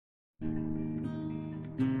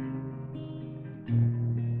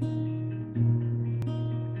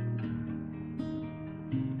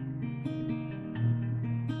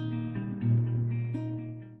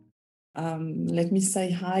Let me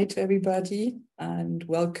say hi to everybody and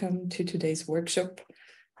welcome to today's workshop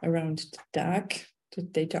around DAG, the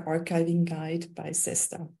Data Archiving Guide by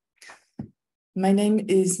CESSDA. My name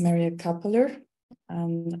is Maria Kappeler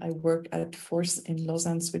and I work at Force in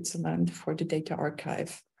Lausanne, Switzerland for the Data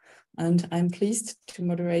Archive. And I'm pleased to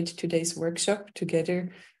moderate today's workshop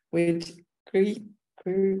together with Gry.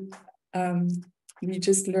 We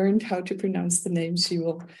just learned how to pronounce the name. She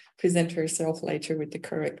will present herself later with the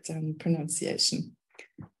correct pronunciation.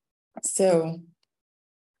 So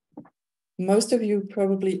most of you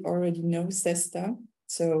probably already know CESSDA.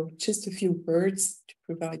 So just a few words to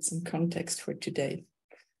provide some context for today.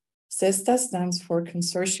 CESSDA stands for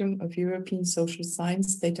Consortium of European Social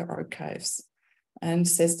Science Data Archives. And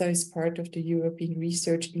CESSDA is part of the European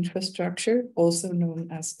Research Infrastructure, also known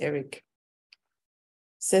as ERIC.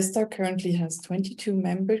 CESSDA currently has 22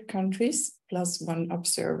 member countries plus 1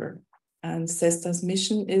 observer. And CESSDA's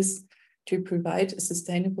mission is to provide a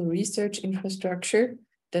sustainable research infrastructure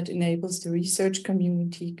that enables the research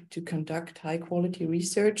community to conduct high-quality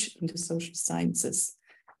research in the social sciences,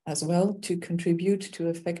 as well to contribute to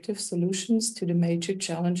effective solutions to the major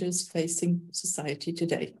challenges facing society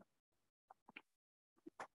today.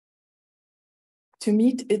 To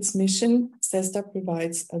meet its mission, CESSDA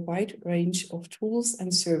provides a wide range of tools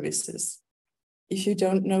and services. If you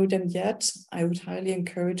don't know them yet, I would highly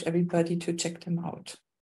encourage everybody to check them out.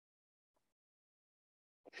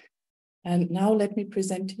 And now let me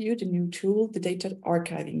present to you the new tool, the Data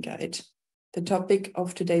Archiving Guide, the topic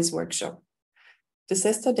of today's workshop. The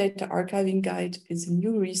CESSDA Data Archiving Guide is a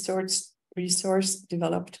new resource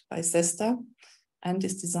developed by CESSDA and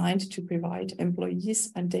is designed to provide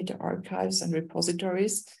employees and data archives and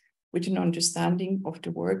repositories with an understanding of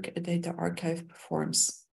the work a data archive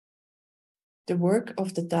performs. The work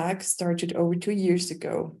of the DAG started over 2 years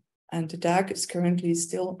ago, and the DAG is currently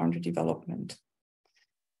still under development.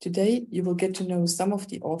 Today, you will get to know some of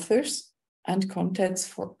the authors and contents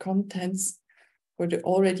for the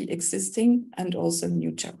already existing and also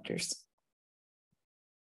new chapters.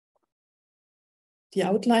 The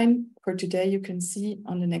outline for today you can see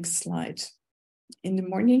on the next slide. In the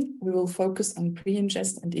morning, we will focus on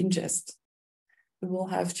pre-ingest and ingest. We will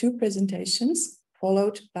have 2 presentations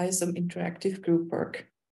followed by some interactive group work.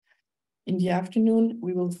 In the afternoon,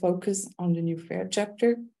 we will focus on the new FAIR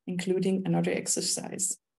chapter, including another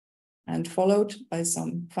exercise, and followed by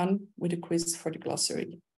some fun with a quiz for the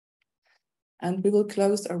glossary. And we will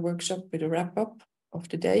close our workshop with a wrap-up of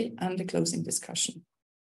the day and a closing discussion.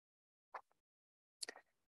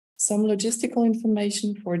 Some logistical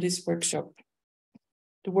information for this workshop.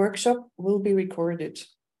 The workshop will be recorded,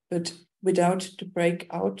 but without the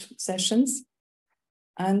breakout sessions.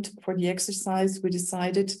 And for the exercise, we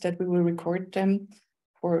decided that we will record them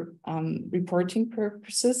for reporting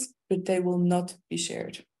purposes, but they will not be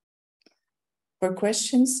shared. For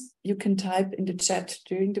questions, you can type in the chat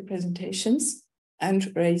during the presentations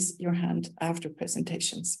and raise your hand after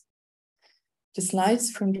presentations. The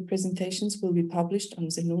slides from the presentations will be published on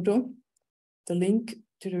Zenodo. The link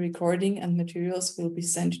to the recording and materials will be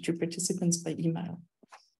sent to participants by email.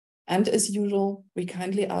 And as usual, we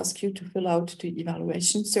kindly ask you to fill out the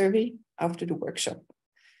evaluation survey after the workshop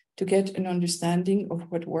to get an understanding of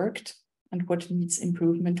what worked and what needs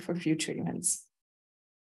improvement for future events.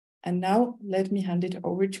 And now let me hand it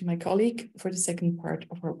over to my colleague for the second part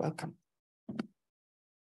of our welcome.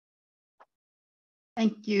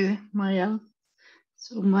 Thank you, Maria.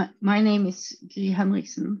 So my name is Gry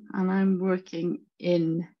Henriksen, and I'm working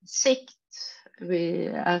in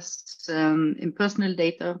CESSDA as in personal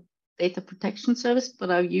data protection service, but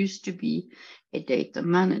I used to be a data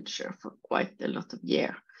manager for quite a lot of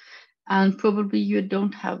years. And probably you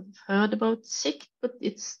don't have heard about CESSDA, but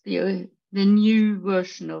it's the new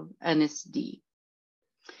version of NSD.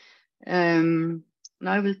 Now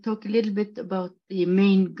I will talk a little bit about the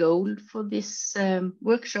main goal for this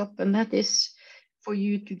workshop, and that is for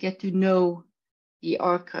you to get to know the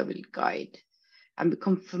archival guide and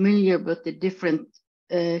become familiar with the different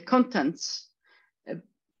contents,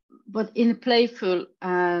 but in a playful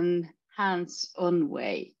and hands-on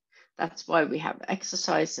way. That's why we have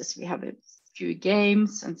exercises, we have a few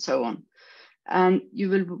games and so on. And you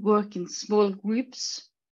will work in small groups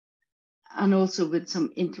and also with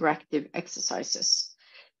some interactive exercises.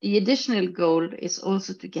 The additional goal is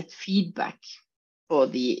also to get feedback for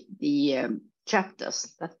the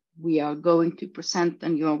chapters that we are going to present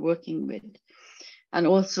and you are working with, and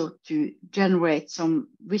also to generate some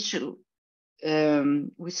visual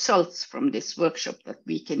results from this workshop that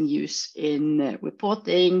we can use in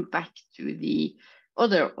reporting back to the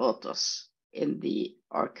other authors in the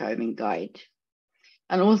archiving guide.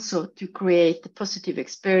 and also to create a positive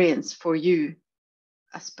experience for you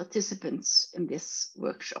as participants in this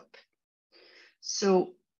workshop.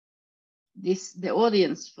 So the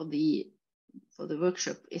audience for the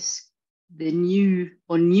workshop is the new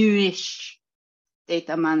or newish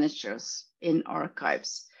data managers in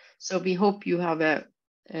archives. So we hope you have a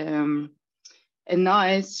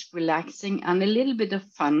nice, relaxing, and a little bit of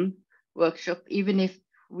fun workshop, even if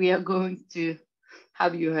we are going to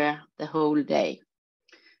have you here the whole day.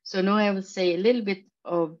 So now I will say a little bit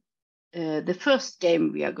of the first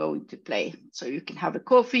game we are going to play. So you can have a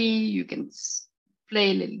coffee, you can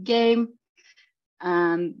play a little game,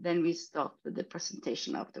 and then we start with the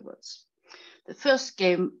presentation afterwards. The first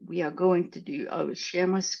game we are going to do, I will share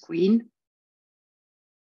my screen.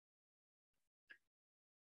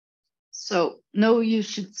 So now you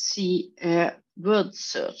should see a word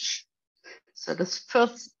search. So the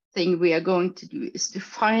first thing we are going to do is to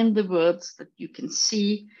find the words that you can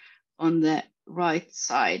see on the right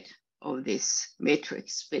side of this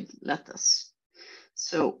matrix with letters.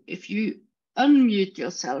 So if you unmute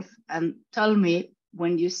yourself and tell me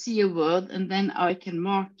when you see a word, and then I can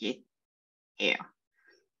mark it here.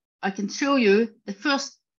 I can show you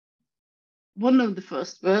one of the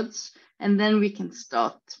first words, and then we can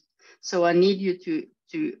start. So I need you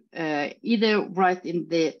to either write in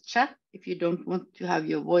the chat if you don't want to have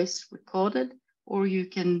your voice recorded, or you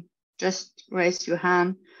can just raise your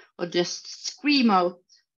hand or just scream out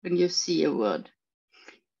when you see a word.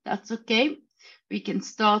 That's okay. We can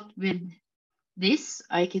start with this.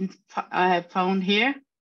 I have found here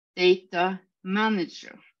data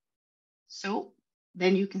manager. So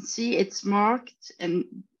then you can see it's marked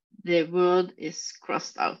and the word is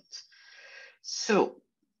crossed out. So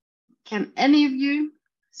can any of you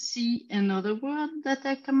see another word that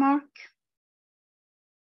I can mark?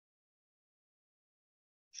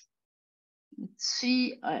 Let's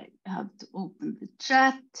see, I have to open the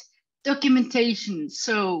chat. Documentation.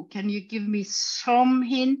 So can you give me some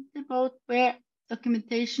hint about where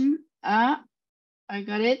documentation? I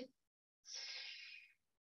got it.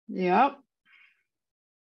 Yeah.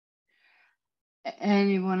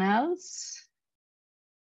 Anyone else?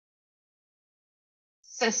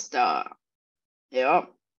 CESSDA. Yeah.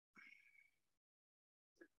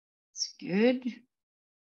 It's good.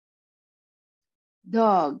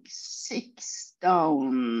 DAG 6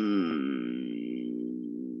 down.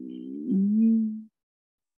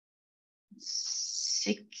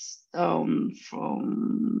 6 down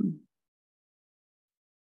from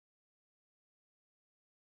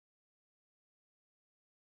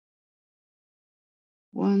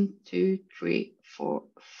one, 2, 3, 4,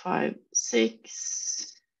 5,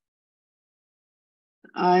 6.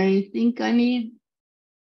 I think I need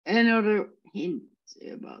another hint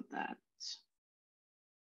about that.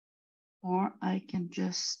 Or I can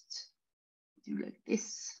just do like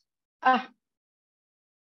this.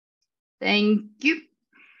 Thank you.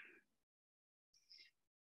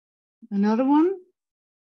 Another one.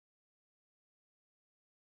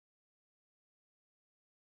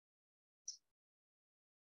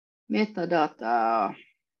 Metadata.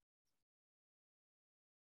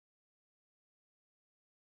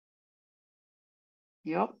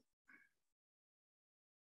 Yep.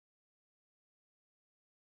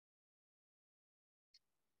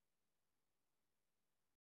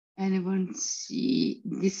 Anyone see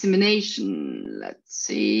dissemination? Let's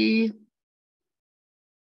see.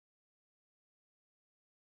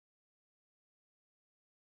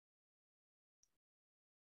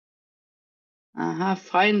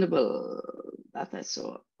 Findable. That I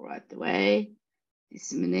saw right away.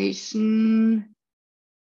 Dissemination.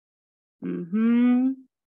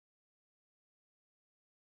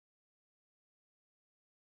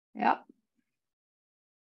 Yeah.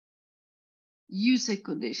 User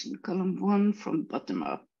condition, column 1 from bottom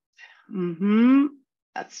up.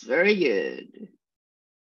 That's very good.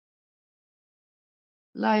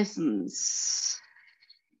 License.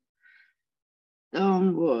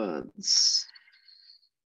 Downwards.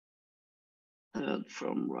 Third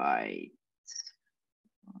from right.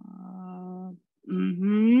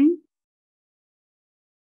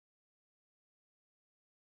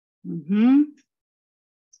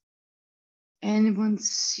 Anyone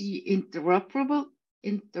see interoperable?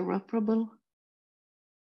 Interoperable.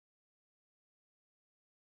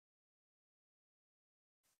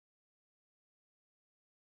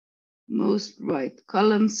 Most right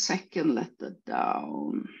column, second letter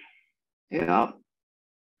down. Yeah,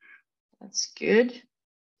 that's good.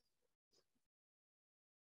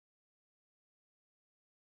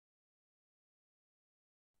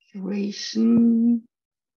 Curation.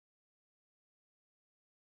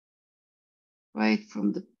 right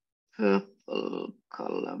from the purple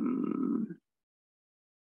column.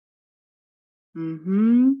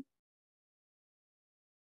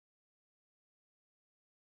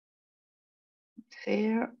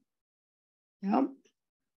 Fair. Yeah.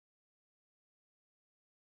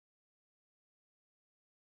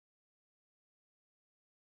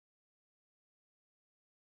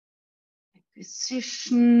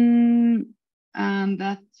 Acquisition, and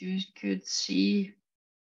that you could see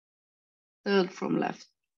third from left.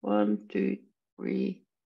 1, 2, 3.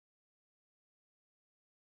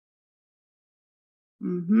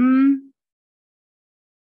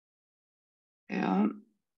 Yeah.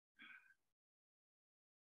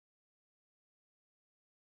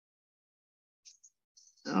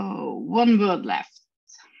 So 1 word left.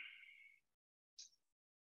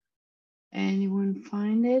 Anyone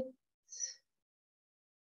find it?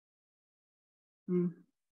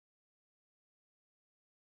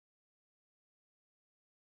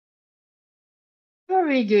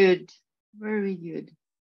 Very good. Very good.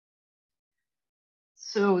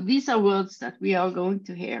 So these are words that we are going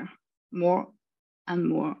to hear more and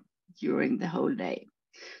more during the whole day.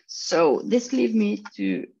 So this leads me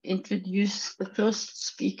to introduce the first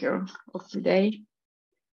speaker of the day.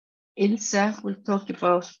 Ilse will talk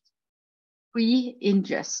about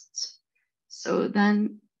pre-ingest. So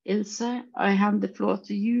then, Ilse, I hand the floor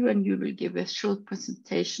to you and you will give a short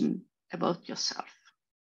presentation about yourself.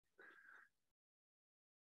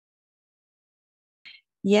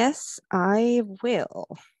 Yes, I will.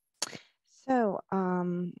 So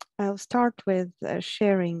I'll start with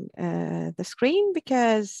sharing the screen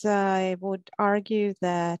because I would argue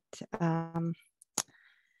that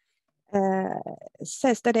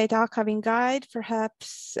CESSDA data archiving guide,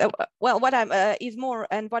 perhaps. Well, what I'm is more,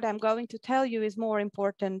 and what I'm going to tell you is more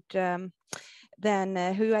important than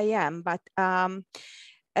who I am. But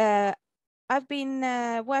I've been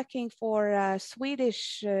working for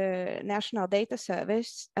Swedish National Data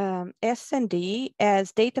Service, CESSDA,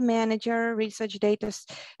 as data manager, research data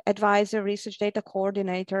advisor, research data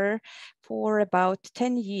coordinator for about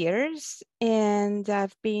 10 years. And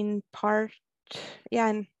I've been part,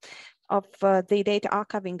 of the data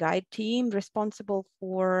archiving guide team responsible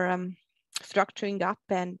for structuring up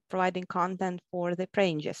and providing content for the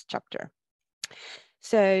pre-ingest chapter.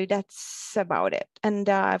 So that's about it. And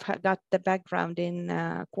I've got the background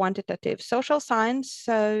in quantitative social science.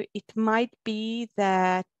 So it might be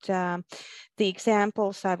that the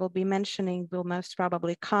examples I will be mentioning will most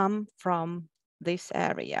probably come from this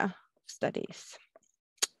area of studies,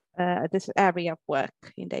 this area of work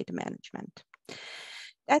in data management.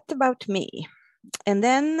 That's about me. And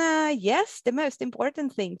then, yes, the most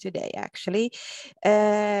important thing today, actually,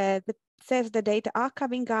 says the data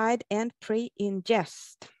archiving guide and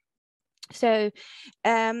pre-ingest. So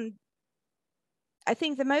I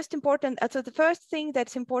think the most important, so the first thing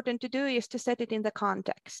that's important to do is to set it in the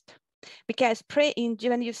context. Because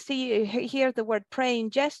when you hear the word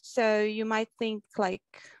pre-ingest, so you might think like,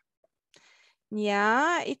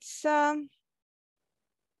 yeah, it's a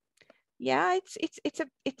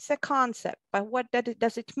concept, but what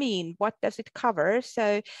does it mean? What does it cover?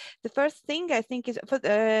 So the first thing I think is,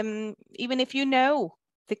 even if you know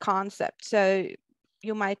the concept, so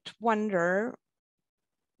you might wonder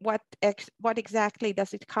what exactly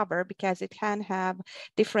does it cover, because it can have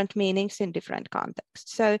different meanings in different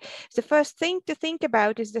contexts. So the first thing to think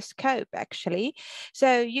about is the scope, actually.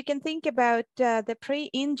 So you can think about the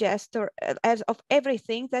pre-ingest or as of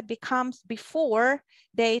everything that becomes before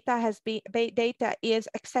data is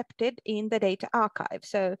accepted in the data archive.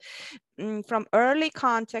 So from early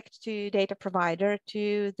contact to data provider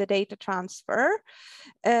to the data transfer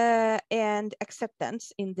and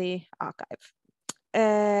acceptance in the archive.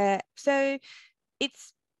 So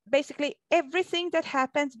it's basically everything that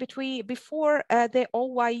happens before the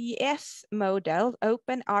OYES model,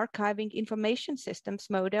 Open Archiving Information Systems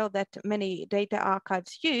model, that many data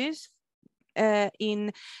archives use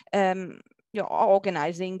in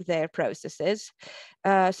organizing their processes.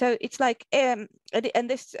 So it's like, and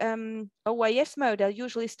this OYES model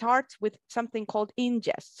usually starts with something called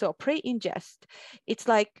ingest. So pre-ingest, it's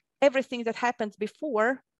like everything that happens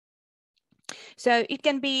before. So it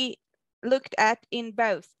can be looked at in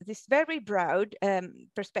both this very broad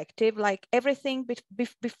perspective, like everything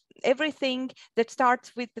everything that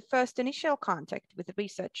starts with the first initial contact with the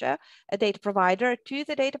researcher, a data provider, to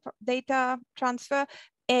the data transfer,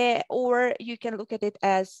 or you can look at it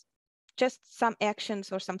as just some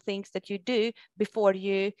actions or some things that you do before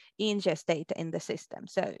you ingest data in the system.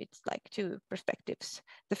 So it's like two perspectives.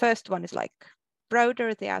 The first one is like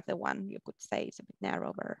broader, the other one you could say is a bit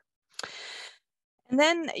narrower. And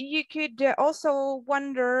then you could also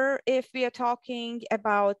wonder if we are talking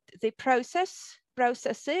about the processes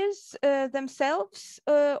themselves,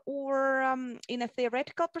 or in a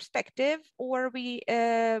theoretical perspective, or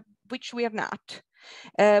which we are not.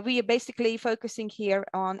 We are basically focusing here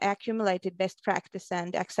on accumulated best practice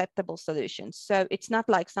and acceptable solutions. So it's not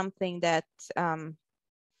like something that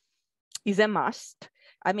is a must.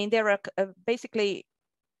 I mean, there are basically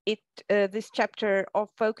this chapter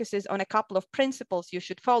focuses on a couple of principles you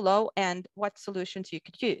should follow and what solutions you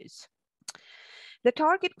could use. The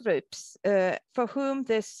target groups for whom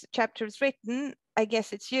this chapter is written, I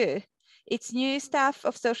guess it's you. It's new staff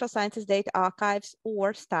of social sciences data archives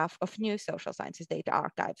or staff of new social sciences data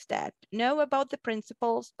archives that know about the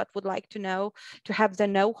principles, but would like to have the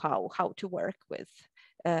know-how, how to work with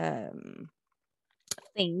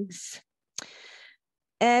things.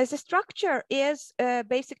 The structure is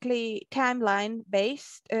basically timeline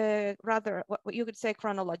based, rather what you could say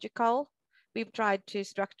chronological. We've tried to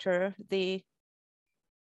structure the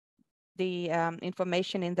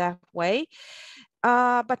information in that way,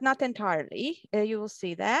 but not entirely. You will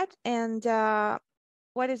see that. And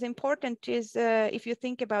what is important is if you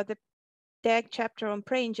think about the DAG chapter on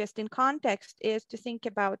pre-ingest in context, is to think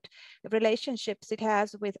about the relationships it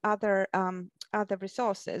has with other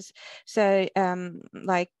resources. So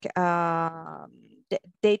like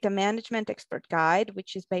data management expert guide,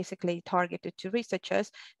 which is basically targeted to researchers,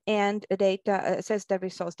 and a data CESSDA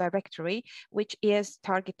resource directory, which is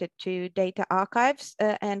targeted to data archives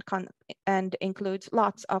and includes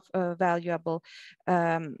lots of valuable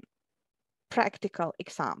practical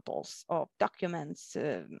examples of documents,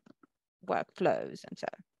 workflows, and so.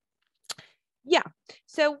 Yeah.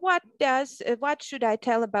 So what should I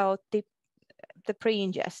tell about the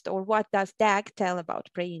pre-ingest, or what does DAG tell about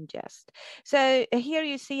pre-ingest? So here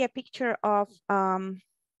you see a picture of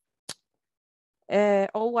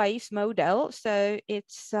OI's model. So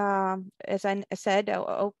it's, as I said,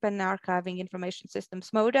 Open Archiving Information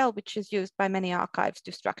Systems model, which is used by many archives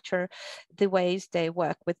to structure the ways they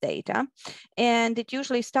work with data. And it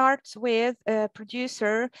usually starts with a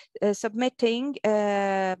producer submitting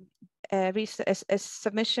a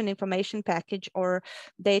submission information package or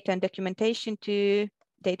data and documentation to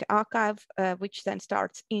data archive, which then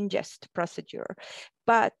starts ingest procedure.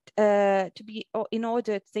 But in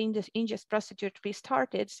order for the ingest procedure to be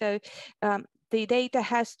started, so the data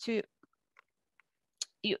has to,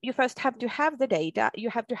 you first have to have the data, you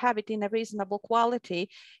have to have it in a reasonable quality,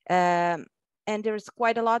 and there's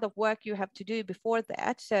quite a lot of work you have to do before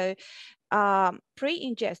that. So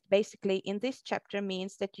pre-ingest basically in this chapter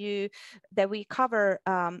means that we cover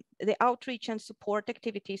the outreach and support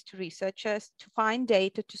activities to researchers to find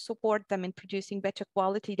data to support them in producing better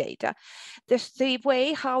quality data. There's the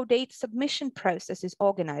way how data submission process is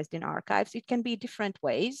organized in archives. It can be different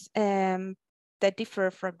ways that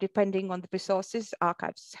differ from depending on the resources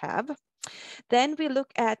archives have. Then we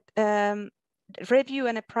look at review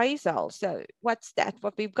and appraisal. So what's that?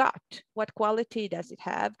 What we've got? What quality does it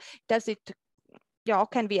have? Does it,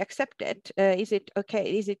 can be accepted? Is it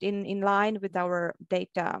okay? Is it in line with our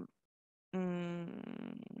data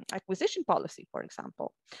acquisition policy, for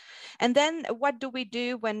example? And then what do we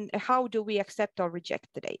do how do we accept or reject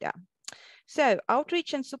the data? So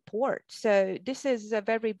outreach and support. So this is a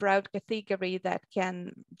very broad category that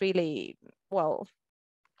can really,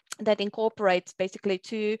 that incorporates basically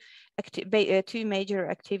two major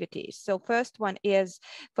activities. So first one is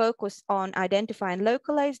focus on identifying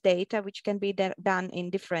localized data, which can be done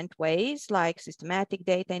in different ways, like systematic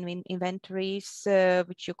data inventories,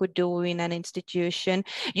 which you could do in an institution.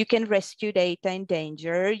 You can rescue data in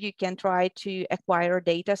danger. You can try to acquire a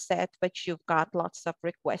data set, which you've got lots of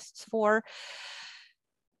requests for.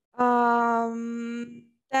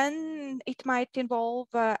 Then it might involve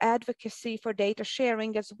advocacy for data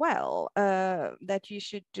sharing as well, that you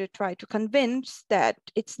should try to convince that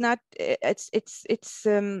it's not, it's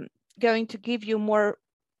going to give you more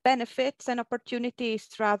benefits and opportunities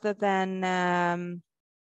rather than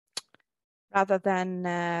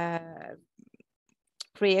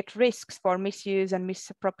create risks for misuse and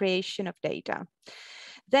misappropriation of data.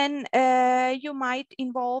 Then you might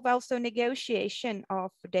involve also negotiation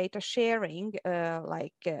of data sharing,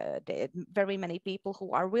 very many people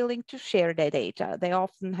who are willing to share their data. They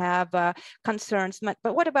often have concerns,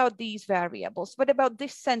 but what about these variables? What about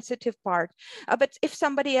this sensitive part? But if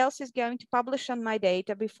somebody else is going to publish on my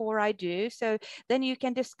data before I do, so then you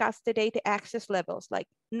can discuss the data access levels, like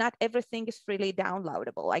not everything is freely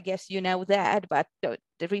downloadable. I guess you know that, but the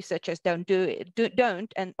researchers don't do it,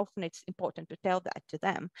 and often it's important to tell that to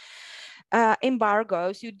them.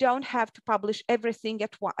 Embargoes, you don't have to publish everything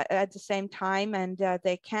at the same time, and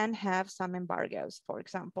they can have some embargoes, for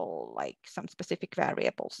example, like some specific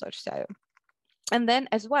variables or so. And then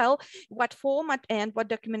as well, what format and what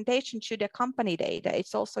documentation should accompany data?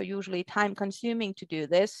 It's also usually time consuming to do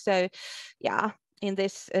this. So yeah, in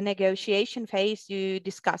this negotiation phase, you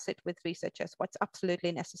discuss it with researchers, what's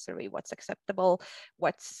absolutely necessary, what's acceptable,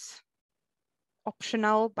 what's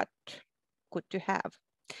optional, but good to have.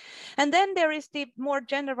 And then there is the more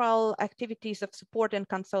general activities of support and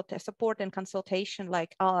consultation,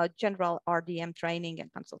 like general RDM training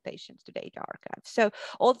and consultations to data archives. So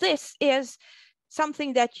all this is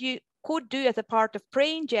something that you could do as a part of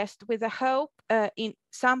pre-ingest with a hope in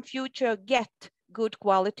some future get good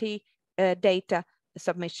quality data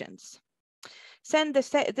submissions. Send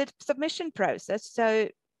the submission process. So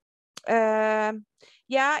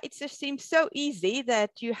yeah, it just seems so easy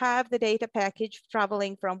that you have the data package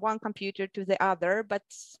traveling from one computer to the other, but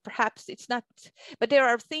perhaps it's not. But there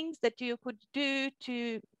are things that you could do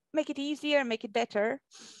to make it easier, make it better.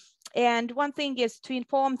 And one thing is to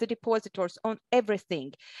inform the depositors on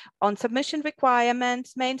everything, on submission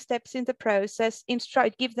requirements, main steps in the process,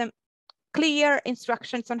 give them clear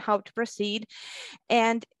instructions on how to proceed.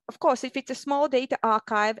 And of course, if it's a small data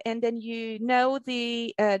archive and then you know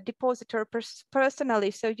the depositor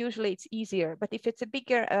personally, so usually it's easier. But if it's a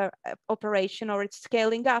bigger operation or it's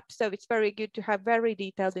scaling up, so it's very good to have very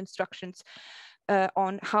detailed instructions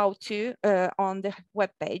on how to on the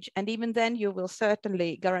web page. And even then you will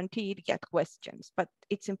certainly guaranteed get questions, but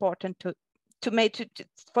it's important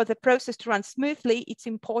for the process to run smoothly, it's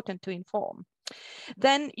important to inform.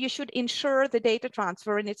 Then you should ensure the data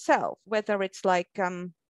transfer in itself, whether it's like,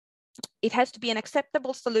 it has to be an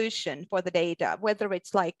acceptable solution for the data, whether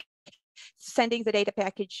it's like sending the data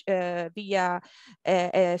package via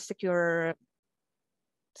a secure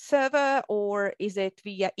server, or is it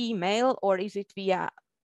via email, or is it via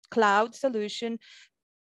cloud solution?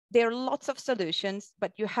 There are lots of solutions,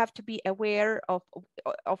 but you have to be aware of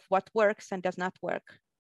what works and does not work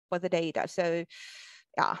for the data. So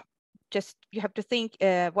yeah, just you have to think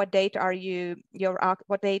what data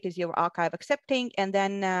what data is your archive accepting, and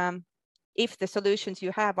then if the solutions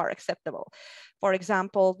you have are acceptable. For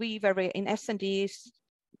example, in S&Ds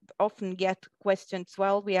often get questions,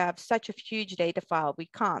 well, we have such a huge data file, we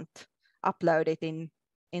can't upload it in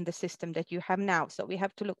the system that you have now. So we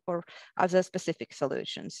have to look for other specific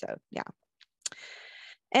solutions. So yeah.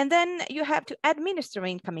 And then you have to administer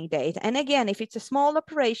incoming data. And again, if it's a small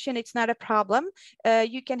operation, it's not a problem.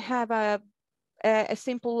 You can have a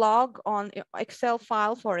simple log on Excel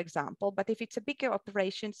file, for example. But if it's a bigger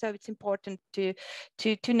operation, so it's important to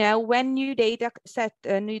know when new data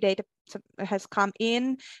has come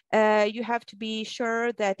in. You have to be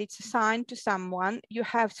sure that it's assigned to someone. You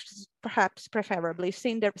have perhaps preferably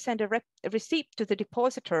send a receipt to the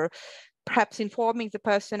depositor, perhaps informing the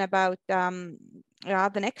person about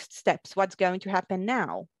the next steps, what's going to happen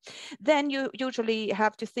now. Then you usually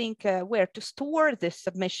have to think where to store this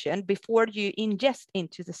submission before you ingest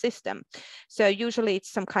into the system. So usually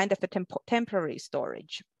it's some kind of a temporary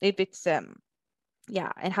storage. If it's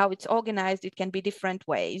yeah, and how it's organized, it can be different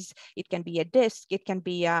ways. It can be a disk, it can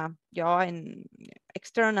be an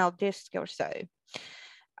external disk or so.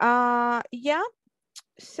 Yeah.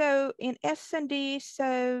 So in S&D,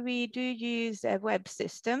 so we do use a web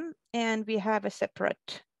system, and we have a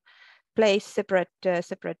separate place, separate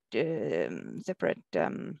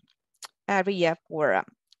area for,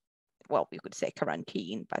 well, we could say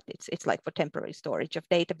quarantine, but it's like for temporary storage of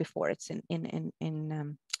data before it's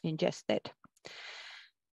ingested.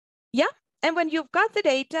 Yeah. And when you've got the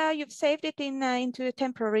data, you've saved it into a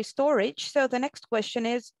temporary storage. So the next question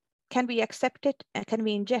is, can we accept it and can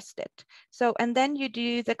we ingest it? So, and then you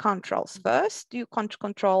do the controls first. You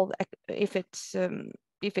control if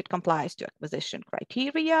it complies to acquisition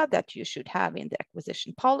criteria that you should have in the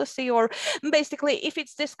acquisition policy, or basically if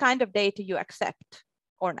it's this kind of data you accept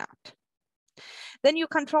or not. Then you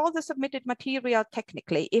control the submitted material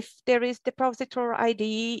technically. If there is depositor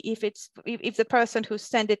ID, if the person who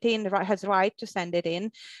sent it in has right to send it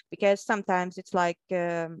in, because sometimes it's like,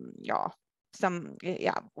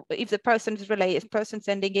 if the person is related, person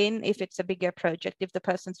sending in, if it's a bigger project, if the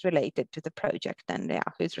person's related to the project, then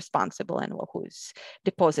who's responsible and who's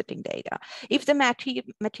depositing data. If the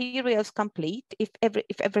material is complete, if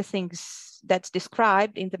everything that's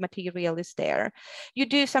described in the material is there, you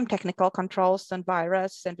do some technical controls on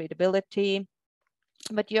virus and readability.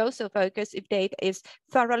 but you also focus if data is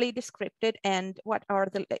thoroughly descripted and what are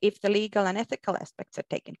if the legal and ethical aspects are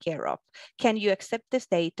taken care of. Can you accept this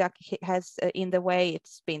data in the way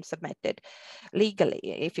it's been submitted legally,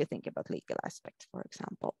 if you think about legal aspects, for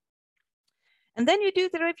example. And then you do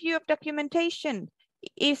the review of documentation.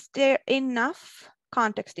 Is there enough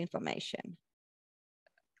context information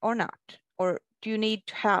or not? Or do you need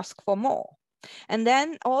to ask for more? And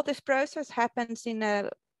then all this process happens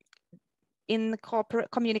in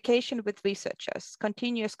communication with researchers,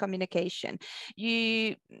 continuous communication.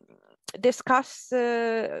 You discuss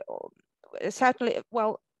certainly,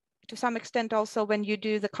 well, to some extent also when you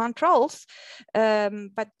do the controls,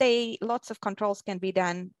 but lots of controls can be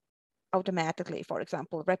done automatically. For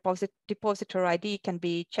example, depositor ID can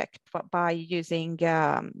be checked by using,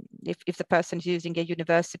 if the person is using a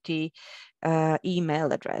university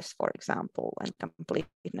email address, for example, and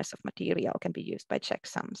completeness of material can be used by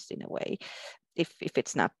checksums in a way. If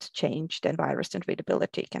it's not changed, then virus and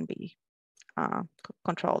readability can be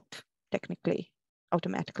controlled technically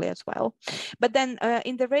automatically as well. But then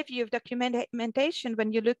in the review of documentation,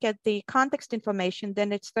 when you look at the context information,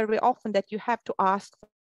 then it's very often that you have to ask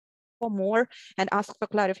for more and ask for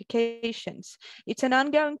clarifications. It's an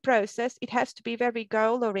ongoing process. It has to be very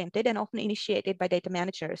goal-oriented and often initiated by data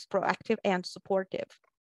managers, proactive and supportive.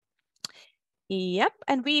 Yep,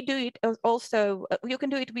 and we do it also, you can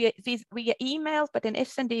do it via email, but in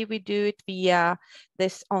CESSDA we do it via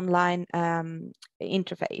this online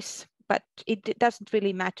interface. But it doesn't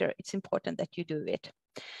really matter. It's important that you do it.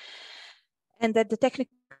 And that the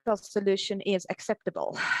technical solution is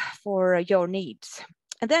acceptable for your needs.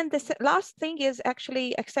 And then the last thing is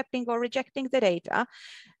actually accepting or rejecting the data.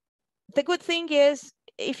 The good thing is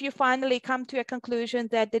if you finally come to a conclusion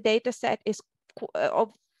that the data set is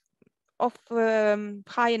of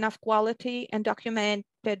high enough quality and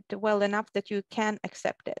documented well enough that you can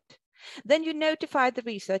accept it. Then you notify the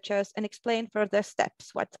researchers and explain further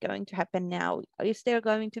steps, what's going to happen now. Is there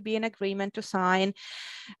going to be an agreement to sign,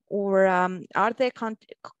 or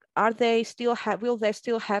will they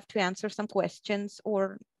still have to answer some questions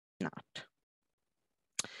or not?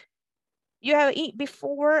 You have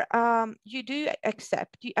before you do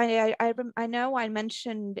accept. I know I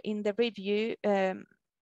mentioned in the review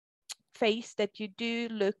phase that you do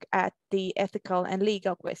look at the ethical and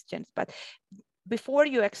legal questions, but before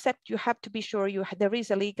you accept, you have to be sure there is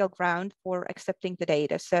a legal ground for accepting the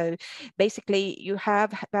data. So basically, you have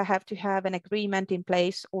to have an agreement in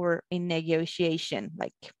place or in negotiation,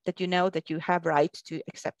 like that you know that you have right to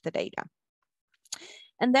accept the data.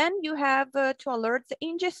 And then you have to alert the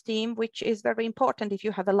ingest team, which is very important if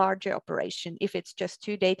you have a larger operation, if it's just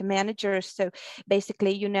 2 data managers. So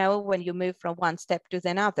basically, you know when you move from one step to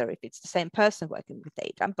another, if it's the same person working with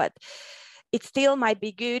data. But it still might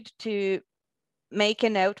be good to make a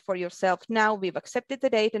note for yourself. Now we've accepted the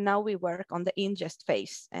data, now we work on the ingest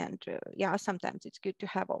phase. And yeah, sometimes it's good to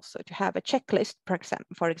have a checklist.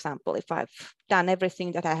 For example, if I've done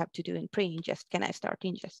everything that I have to do in pre-ingest, can I start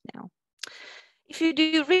ingest now? If you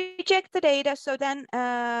do reject the data, so then,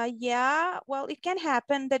 yeah, well, it can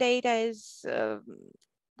happen. The data is,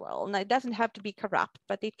 well, it doesn't have to be corrupt,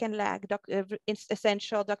 but it can lack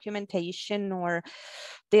essential documentation, or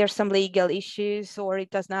there are some legal issues, or it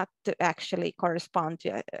does not actually correspond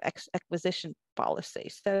to acquisition policy.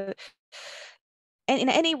 So, and in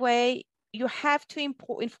any way, you have to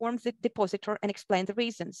inform the depositor and explain the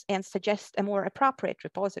reasons and suggest a more appropriate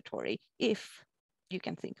repository if you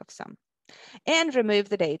can think of some, and remove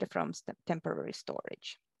the data from temporary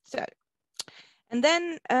storage. So, and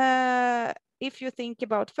then if you think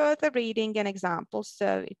about further reading and examples,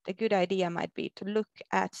 so a good idea might be to look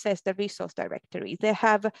at CESSDA resource directory. They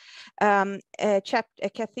have a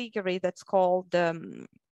category that's called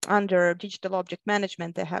under digital object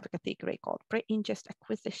management. They have a category called pre-ingest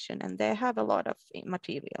acquisition, and they have a lot of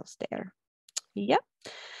materials there. Yeah.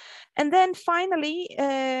 And then finally,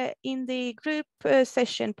 in the group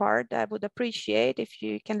session part, I would appreciate if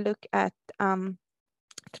you can look at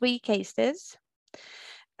 3 cases.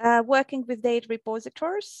 Working with data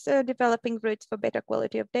repositories, developing routes for better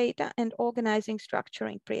quality of data, and organizing,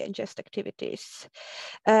 structuring pre-ingest activities,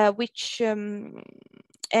 and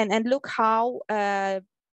look how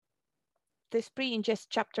this pre-ingest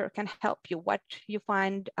chapter can help you, what you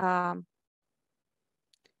find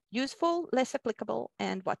useful, less applicable,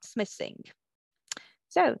 and what's missing.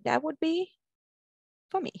 So that would be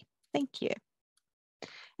for me. Thank you.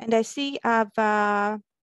 And I see I've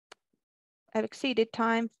exceeded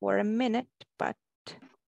time for a minute, but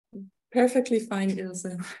perfectly fine,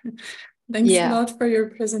 Ilse. Thanks a lot for your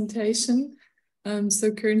presentation.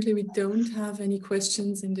 So currently we don't have any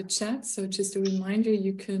questions in the chat. So just a reminder,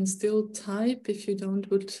 you can still type if you don't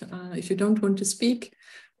want to speak,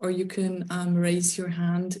 or you can raise your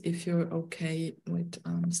hand if you're okay with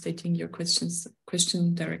stating your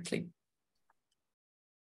question directly.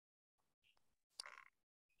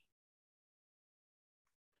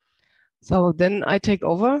 So then I take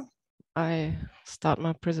over. I start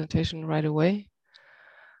my presentation right away.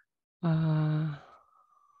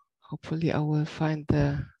 Hopefully I will find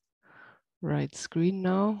the right screen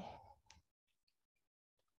now.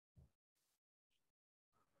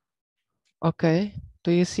 Okay,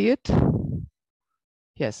 do you see it?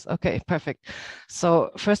 Yes, okay, perfect.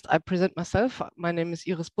 So first I present myself. My name is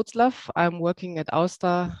Iris Butzlaff. I'm working at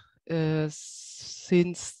AUSTA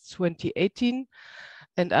since 2018,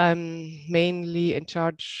 and I'm mainly in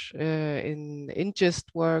charge in ingest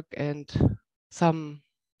work and some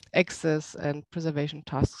access and preservation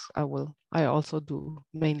tasks I also do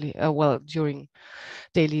mainly, well, during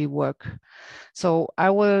daily work. So I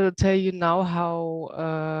will tell you now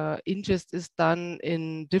how ingest is done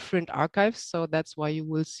in different archives. So that's why you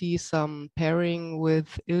will see some pairing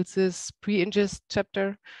with Ilse's pre-ingest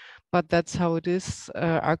chapter, but that's how it is.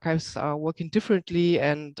 Archives are working differently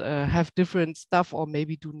and have different stuff, or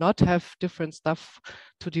maybe do not have different stuff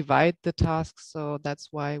to divide the tasks. So that's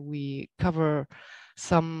why we cover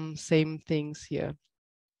some same things here.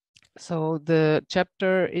 So the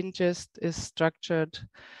chapter ingest is structured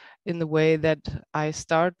in the way that I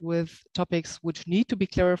start with topics which need to be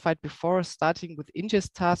clarified before starting with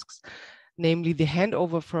ingest tasks, namely the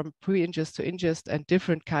handover from pre-ingest to ingest and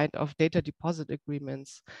different kind of data deposit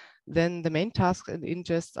agreements. Then the main tasks in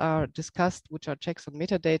ingest are discussed, which are checks on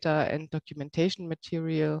metadata and documentation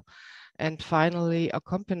material. And finally,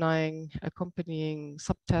 accompanying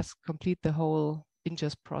subtasks complete the whole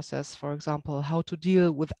ingest process. For example, how to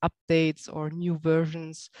deal with updates or new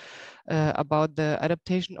versions, about the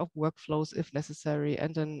adaptation of workflows if necessary,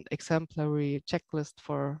 and an exemplary checklist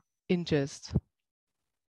for ingest.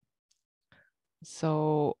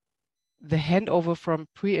 So the handover from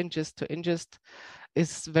pre-ingest to ingest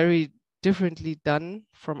is very differently done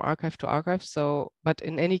from archive to archive. So, but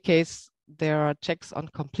in any case, there are checks on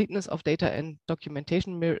completeness of data and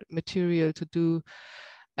documentation material to do,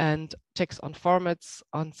 and checks on formats,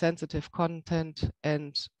 on sensitive content,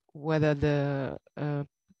 and whether the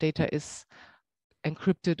data is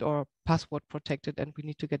encrypted or password protected. And we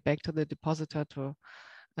need to get back to the depositor to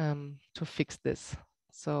fix this.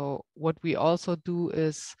 So what we also do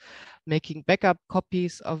is making backup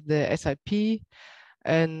copies of the SIP,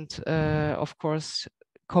 and of course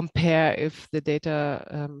compare if the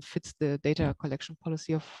data fits the data collection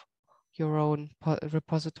policy of your own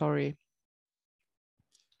repository.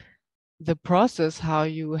 The process how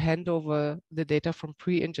you hand over the data from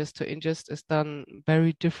pre-ingest to ingest is done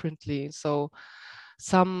very differently. So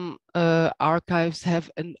some archives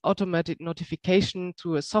have an automatic notification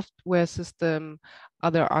through a software system.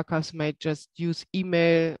 Other archives may just use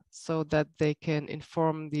email so that they can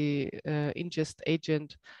inform the ingest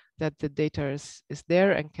agent that the data is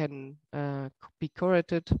there and can be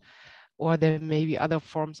corrected, or there may be other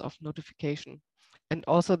forms of notification. And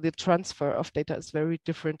also the transfer of data is very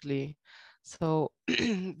differently. So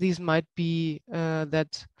these might be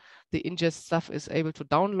that the ingest stuff is able to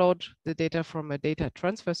download the data from a data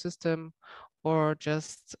transfer system, or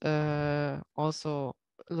just also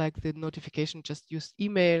like the notification just use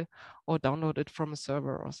email or download it from a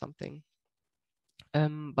server or something.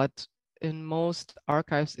 But in most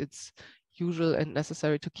archives, it's usual and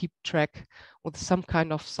necessary to keep track with some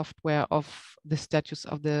kind of software of the status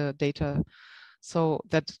of the data. So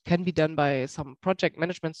that can be done by some project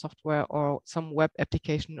management software or some web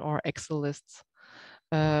application or Excel lists.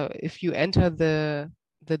 If you enter the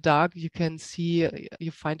DAG, you can see, you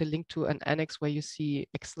find a link to an annex where you see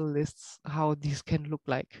Excel lists, how these can look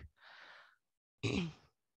like.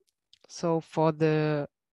 So for the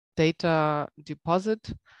data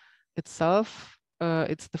deposit itself,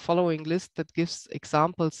 it's the following list that gives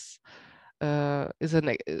examples, is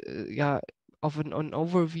an of an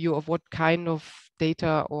overview of what kind of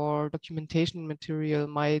data or documentation material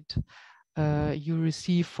might you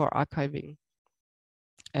receive for archiving.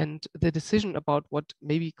 And the decision about what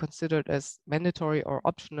may be considered as mandatory or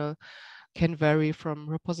optional can vary from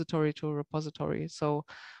repository to repository. So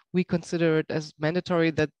we consider it as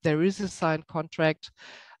mandatory that there is a signed contract,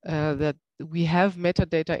 that we have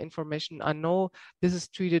metadata information. I know this is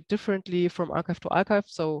treated differently from archive to archive,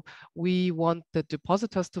 so we want the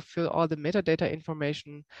depositors to fill all the metadata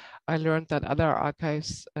information. I learned that other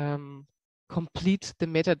archives complete the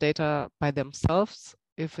metadata by themselves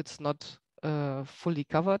if it's not fully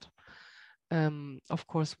covered. Of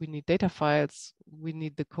course, we need data files. We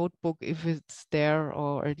need the code book if it's there,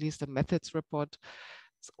 or at least a methods report,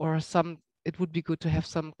 or some. It would be good to have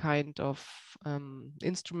some kind of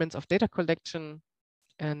instruments of data collection.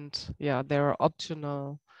 And yeah, there are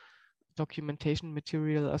optional documentation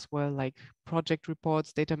material as well, like project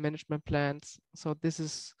reports, data management plans. So this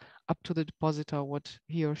is up to the depositor what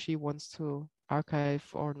he or she wants to archive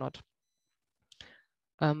or not.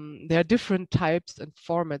 There are different types and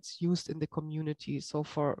formats used in the community. So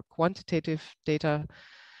for quantitative data,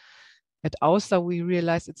 at AUSTA, we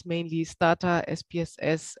realize it's mainly Stata,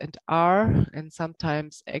 SPSS, and R, and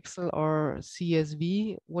sometimes Excel or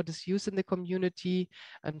CSV, what is used in the community.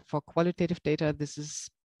 And for qualitative data, this is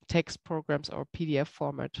text programs or PDF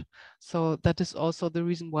format. So that is also the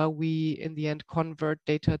reason why we, in the end, convert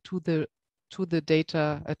data to the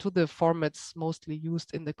formats mostly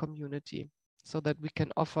used in the community, so that we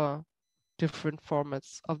can offer different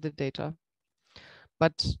formats of the data.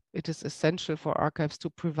 But it is essential for archives to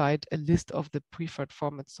provide a list of the preferred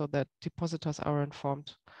formats so that depositors are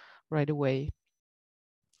informed right away.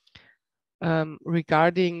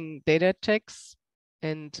 Regarding data checks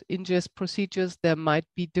and ingest procedures, there might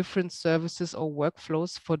be different services or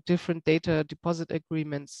workflows for different data deposit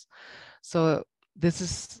agreements. So this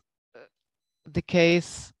is the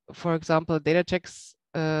case, for example, data checks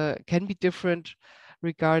can be different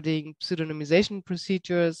regarding pseudonymization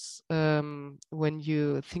procedures when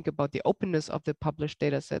you think about the openness of the published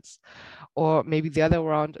data sets, or maybe the other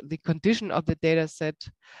around, the condition of the data set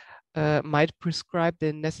might prescribe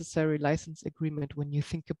the necessary license agreement when you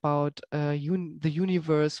think about the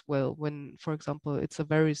universe. Well, when, for example, it's a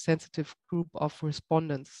very sensitive group of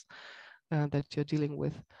respondents that you're dealing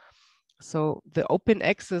with. So the open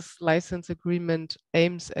access license agreement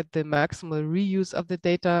aims at the maximal reuse of the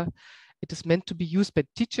data. It is meant to be used by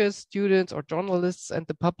teachers, students, or journalists and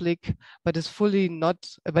the public, but is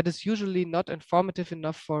usually not informative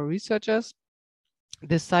enough for researchers.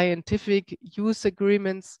 The scientific use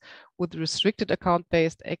agreements with restricted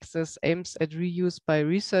account-based access aims at reuse by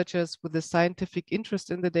researchers with a scientific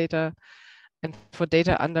interest in the data. And for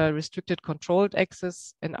data under restricted controlled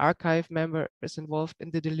access, an archive member is involved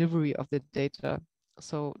in the delivery of the data.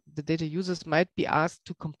 So the data users might be asked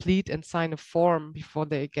to complete and sign a form before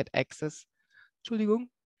they get access. Entschuldigung.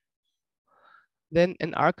 Then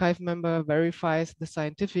an archive member verifies the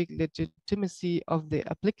scientific legitimacy of the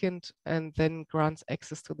applicant and then grants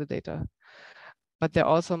access to the data. But there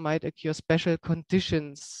also might occur special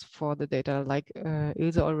conditions for the data, like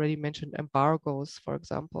Ilse already mentioned, embargoes, for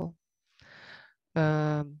example.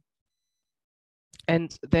 And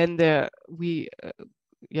then we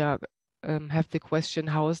have the question,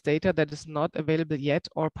 how is data that is not available yet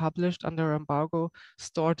or published under embargo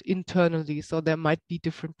stored internally? So there might be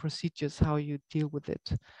different procedures how you deal with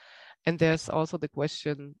it. And there's also the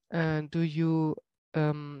question, do you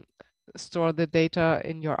store the data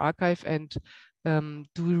in your archive and do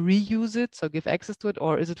you reuse it, so give access to it,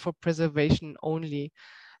 or is it for preservation only?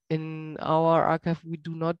 In our archive, we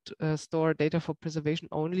do not store data for preservation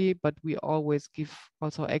only, but we always give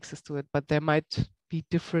also access to it. But there might be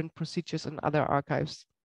different procedures in other archives.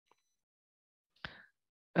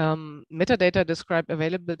 Metadata describe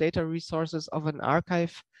available data resources of an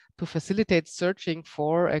archive to facilitate searching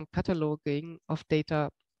for and cataloging of data.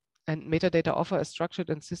 And metadata offer a structured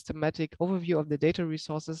and systematic overview of the data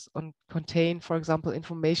resources and contain, for example,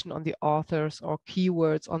 information on the authors or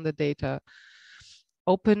keywords on the data.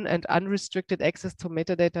 Open and unrestricted access to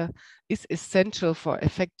metadata is essential for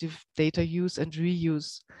effective data use and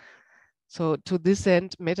reuse. So to this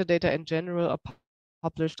end, metadata in general are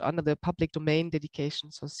published under the public domain dedication,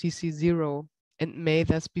 so CC0, and may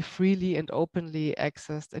thus be freely and openly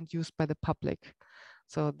accessed and used by the public.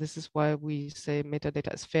 So this is why we say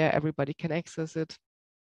metadata is fair, everybody can access it.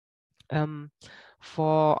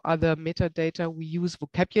 For other metadata, we use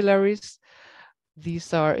vocabularies.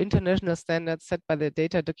 These are international standards set by the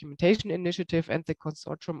Data Documentation Initiative and the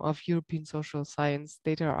Consortium of European Social Science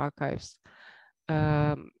Data Archives.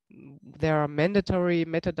 There are mandatory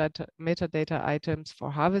metadata items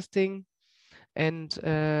for harvesting, and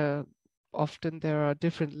often there are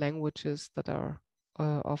different languages that are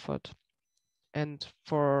offered. And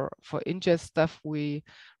for ingest stuff, we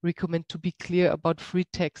recommend to be clear about free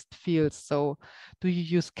text fields. So do you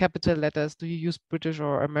use capital letters? Do you use British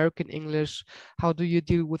or American English? How do you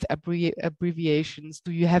deal with abbreviations?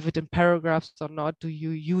 Do you have it in paragraphs or not? Do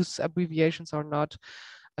you use abbreviations or not?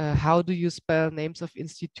 How do you spell names of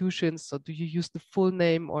institutions? So do you use the full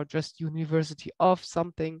name or just University of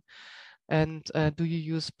something? And do you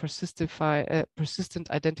use persistent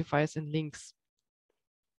identifiers and links?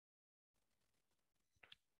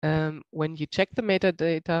 When you check the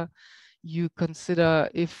metadata, you consider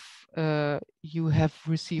if you have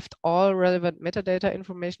received all relevant metadata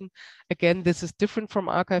information. Again, this is different from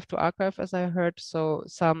archive to archive, as I heard. So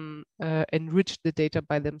some enrich the data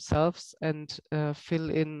by themselves and fill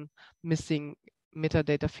in missing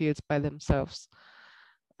metadata fields by themselves.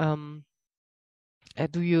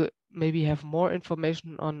 Do you maybe have more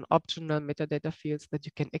information on optional metadata fields that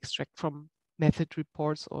you can extract from method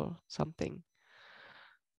reports or something?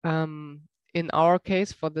 In our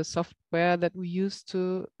case, for the software that we use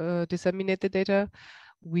to disseminate the data,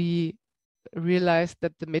 we realized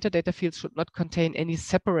that the metadata fields should not contain any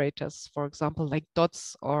separators, for example, like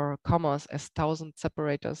dots or commas as 1,000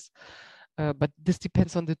 separators. But this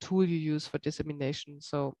depends on the tool you use for dissemination.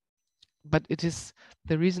 So, but it is,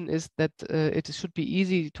 the reason is that it should be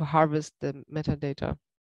easy to harvest the metadata.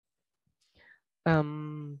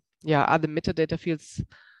 Yeah, are the metadata fields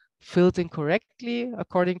filled in correctly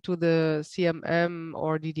according to the CMM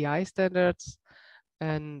or DDI standards?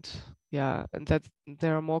 And yeah, and that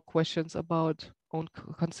there are more questions about own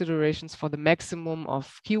considerations for the maximum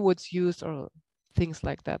of keywords used or things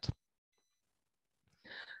like that.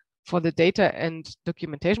 For the data and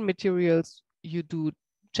documentation materials, you do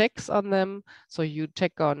checks on them. So you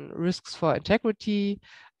check on risks for integrity.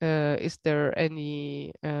 Is there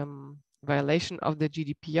any violation of the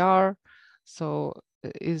GDPR? So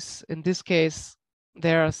is, in this case,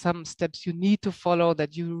 there are some steps you need to follow,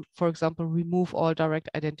 that you, for example, remove all direct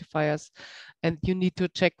identifiers, and you need to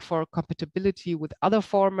check for compatibility with other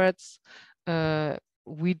formats.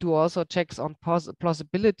 We do also checks on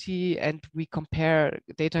plausibility, and we compare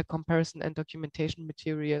data comparison and documentation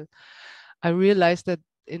material. I realized that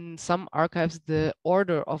in some archives, the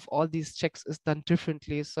order of all these checks is done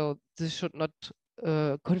differently. So this should not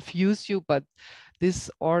confuse you, but this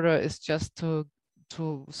order is just to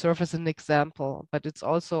serve as an example. But it's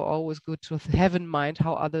also always good to have in mind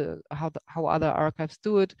how other archives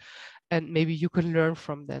do it, and maybe you can learn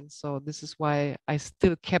from them. So this is why I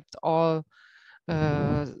still kept all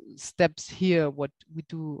steps here, what we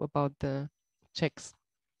do about the checks.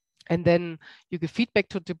 And then you give feedback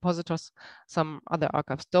to depositors. Some other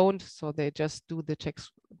archives don't, so they just do the checks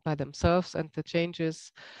by themselves and the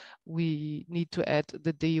changes. We need to add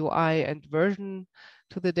the DUI and version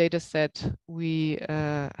to the data set. We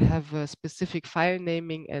have a specific file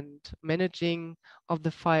naming and managing of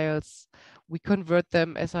the files. We convert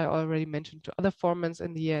them, as I already mentioned, to other formats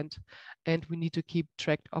in the end. And we need to keep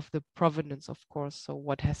track of the provenance, of course. So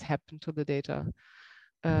what has happened to the data.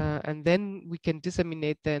 And then we can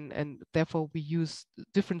disseminate then, and therefore we use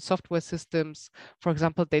different software systems, for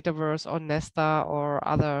example, Dataverse or Nesta or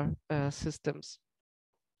other systems.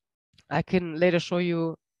 I can later show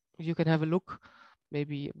you, you can have a look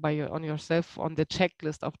maybe on yourself on the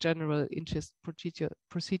checklist of general interest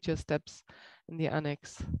procedure steps in the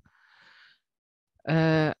annex.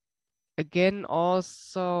 Again,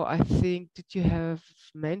 also, I think, did you have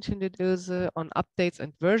mentioned it, Ilse, on updates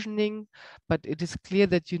and versioning? But it is clear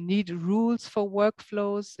that you need rules for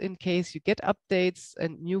workflows in case you get updates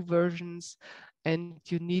and new versions, and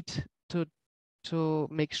you need to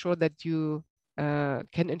make sure that you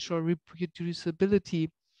can ensure reproducibility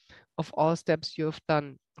of all steps you have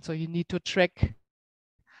done. So you need to track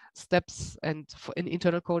steps and in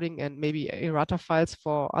internal coding and maybe errata files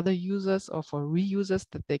for other users or for reusers,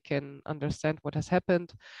 that they can understand what has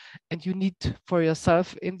happened. And you need for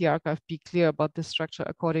yourself in the archive be clear about the structure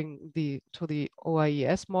according to the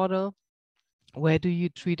OIES model. Where do you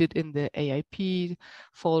treat it in the AIP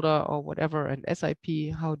folder or whatever, and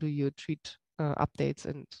SIP? How do you treat updates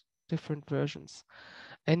and different versions?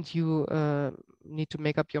 And you need to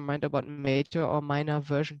make up your mind about major or minor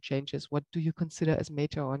version changes. What do you consider as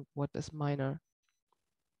major and what is minor?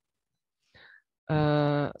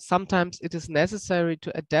 Sometimes it is necessary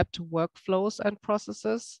to adapt to workflows and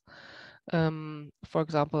processes. For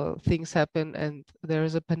example, things happen and there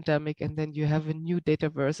is a pandemic, and then you have a new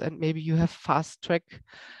Dataverse, and maybe you have fast track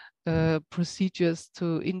procedures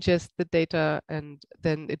to ingest the data, and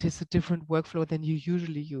then it is a different workflow than you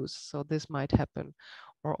usually use. So this might happen.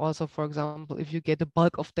 Or also, for example, if you get a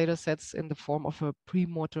bulk of data sets in the form of a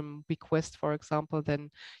pre-mortem request, for example,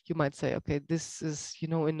 then you might say, okay, this is, you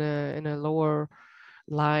know, in a lower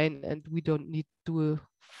line, and we don't need to do a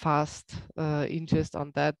fast ingest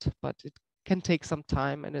on that, but it can take some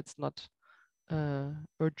time, and it's not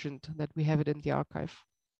urgent that we have it in the archive.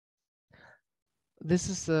 This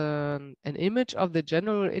is an image of the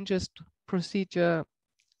general ingest procedure.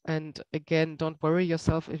 And again, don't worry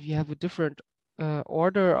yourself if you have a different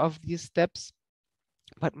order of these steps,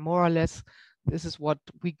 but more or less, this is what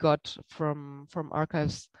we got from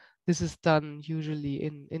archives. this is done usually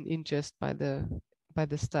in ingest by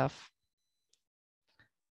the staff.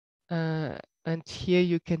 And here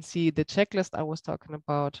you can see the checklist I was talking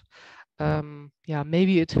about. Yeah,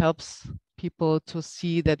 maybe it helps people to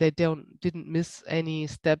see that they didn't miss any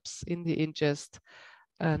steps in the ingest,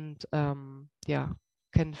 and yeah,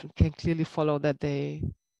 can clearly follow that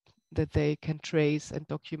they can trace and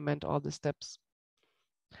document all the steps.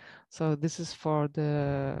 So this is for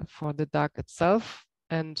the DAG itself,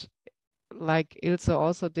 and like Ilse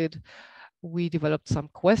also did, we developed some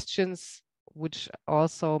questions which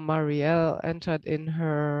also Marielle entered in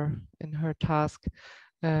her task.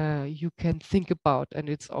 You can think about, and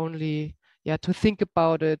it's only to think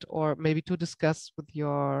about it, or maybe to discuss with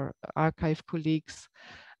your archive colleagues.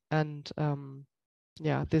 And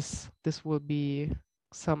yeah, this will be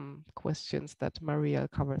some questions that Marielle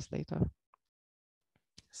covers later.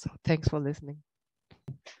 So thanks for listening.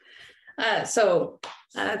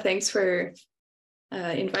 Thanks for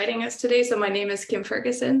inviting us today. So my name is Kim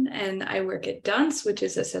Ferguson, and I work at DANS, which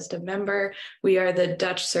is a CESSDA member. We are the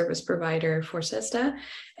Dutch service provider for CESSDA.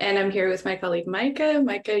 And I'm here with my colleague, Maaike.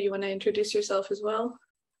 Maaike, you want to introduce yourself as well?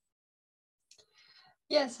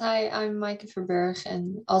 Yes, hi, I'm Maaike Verberg,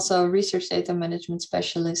 and also research data management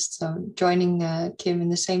specialist. So joining Kim in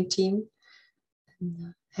the same team.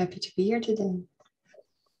 And, happy to be here today.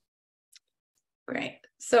 Great.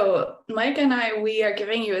 So Mike and we are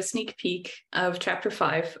giving you a sneak peek of chapter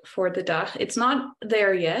 5 for the DAG. It's not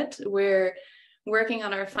there yet. We're working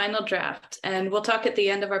on our final draft, and we'll talk at the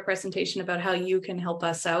end of our presentation about how you can help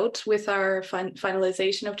us out with our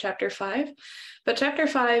finalization of chapter 5. But chapter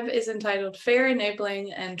 5 is entitled Fair,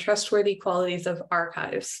 Enabling, and Trustworthy Qualities of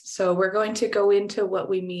Archives. So we're going to go into what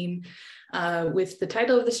we mean with the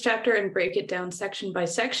title of this chapter and break it down section by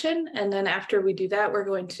section. And then after we do that, we're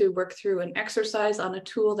going to work through an exercise on a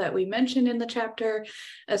tool that we mentioned in the chapter,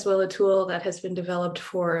 as well as a tool that has been developed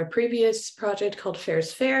for a previous project called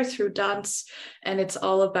Fair's Fair through DANS. And it's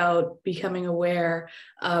all about becoming aware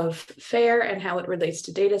of FAIR and how it relates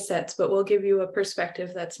to data sets, but we'll give you a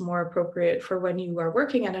perspective that's more appropriate for when you are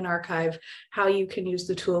working at an archive, how you can use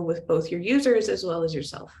the tool with both your users as well as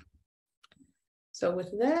yourself. So with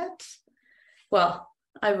that, well,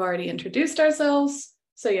 I've already introduced ourselves.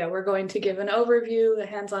 So yeah, we're going to give an overview, a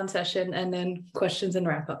hands-on session, and then questions and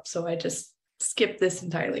wrap up. So I just skipped this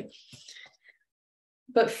entirely.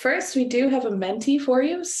 But first, we do have a Menti for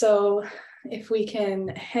you. So if we can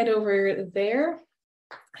head over there.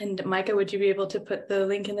 And Maaike, would you be able to put the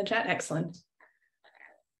link in the chat? Excellent.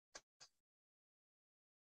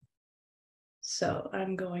 So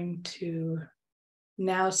I'm going to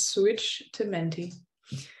now switch to Menti.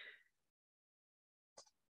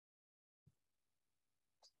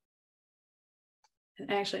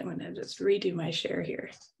 And actually, I'm going to just redo my share here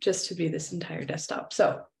just to be this entire desktop.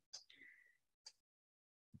 So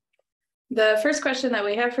the first question that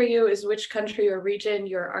we have for you is which country or region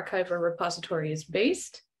your archive or repository is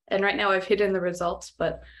based. And right now I've hidden the results,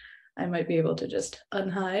 but I might be able to just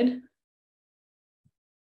unhide.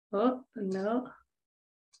 Oh, no.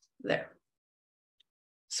 There.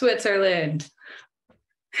 Switzerland.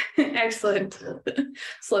 Excellent.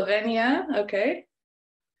 Slovenia. Okay.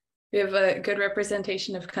 We have a good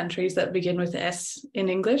representation of countries that begin with S in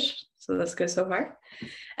English. So that's good so far.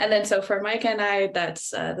 And then so for Maaike and I,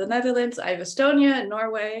 that's the Netherlands. I have Estonia and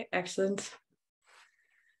Norway. Excellent.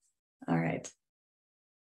 All right.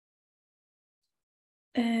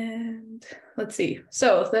 And let's see.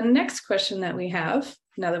 So the next question that we have,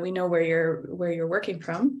 now that we know where you're working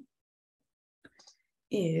from,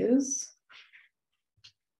 is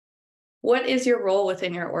what is your role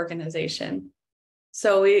within your organization?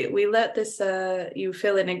 So we let this, you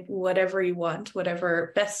fill in whatever you want,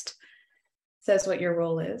 whatever best says what your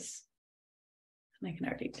role is. And I can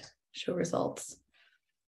already show results.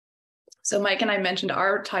 So Mike and I mentioned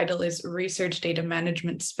our title is Research Data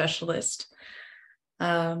Management Specialist.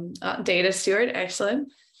 Data Steward,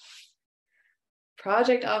 excellent.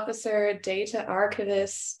 Project Officer, Data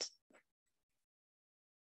Archivist.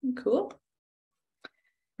 Cool.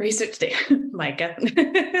 Research Data,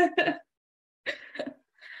 Maaike.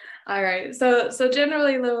 All right, so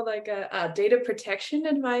generally though, like a data protection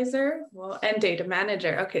advisor, well, and data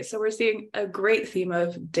manager. Okay, so we're seeing a great theme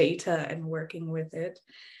of data and working with it.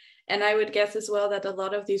 And I would guess as well that a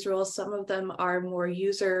lot of these roles, some of them are more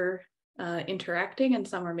user interacting and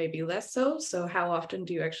some are maybe less so. So how often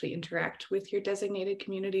do you actually interact with your designated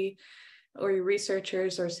community or your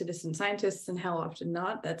researchers or citizen scientists, and how often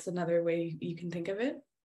not? That's another way you can think of it.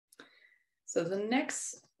 So the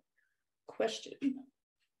next question,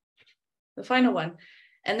 the final one,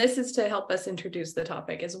 and this is to help us introduce the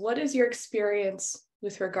topic, is what is your experience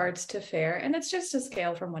with regards to FAIR, and it's just a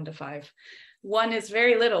scale from 1 to 5. 1 is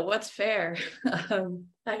very little. What's FAIR?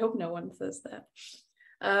 I hope no one says that.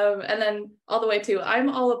 And then all the way to I'm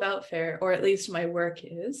all about FAIR, or at least my work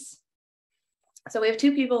is. So we have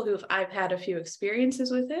 2 people who I've had a few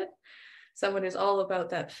experiences with it. Someone who's all about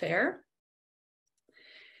that FAIR.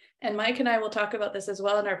 And Mike and I will talk about this as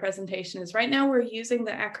well in our presentation. Is right now we're using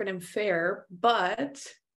the acronym FAIR, but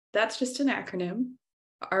that's just an acronym.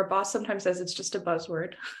 Our boss sometimes says it's just a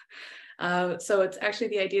buzzword. So it's actually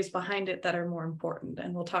the ideas behind it that are more important,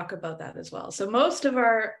 and we'll talk about that as well. So most of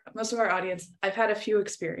our audience, I've had a few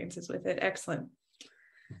experiences with it. Excellent.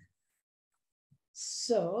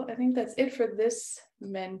 So I think that's it for this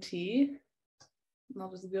Menti.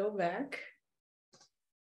 I'll just go back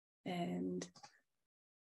and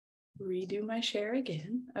redo my share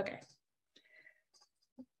again. Okay.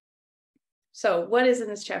 So what is in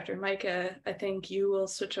this chapter? Micah, I think you will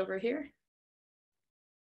switch over here.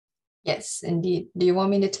 Yes, indeed. Do you want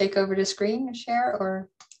me to take over the screen and share, or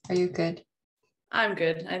are you good? I'm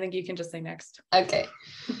good. I think you can just say next. Okay.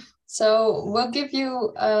 So we'll give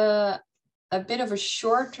you a bit of a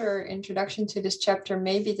shorter introduction to this chapter,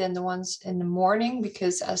 maybe than the ones in the morning,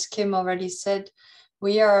 because as Kim already said,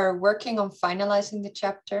 we are working on finalizing the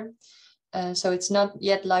chapter. So it's not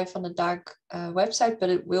yet live on the DAG website, but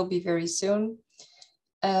it will be very soon.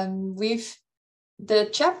 The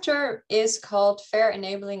chapter is called Fair,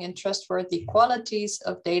 Enabling and Trustworthy Qualities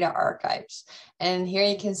of Data Archives. And here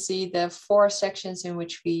you can see the 4 sections in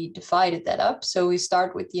which we divided that up. So we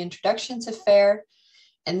start with the introduction to FAIR,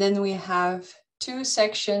 and then we have 2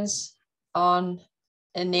 sections on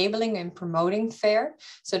enabling and promoting FAIR.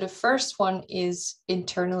 So the first one is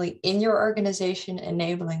internally in your organization,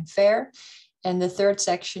 enabling FAIR. And the 3rd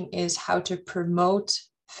section is how to promote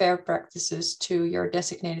FAIR practices to your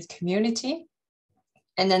designated community.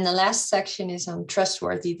 And then the last section is on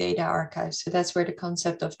trustworthy data archives. So that's where the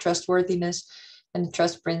concept of trustworthiness and the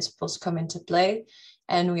trust principles come into play.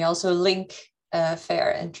 And we also link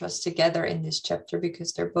FAIR and trust together in this chapter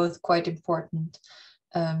because they're both quite important,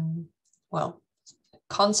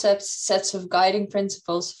 concepts, sets of guiding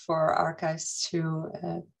principles for archives to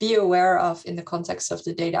be aware of in the context of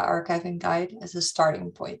the data archiving guide as a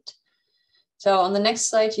starting point. So on the next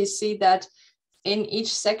slide, you see that in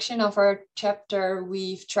each section of our chapter,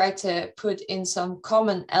 we've tried to put in some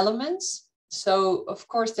common elements. So of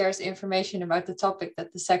course, there's information about the topic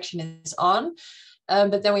that the section is on,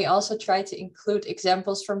 but then we also try to include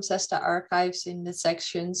examples from CESSDA archives in the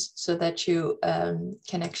sections so that you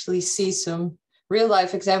can actually see some real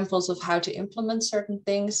life examples of how to implement certain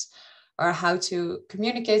things or how to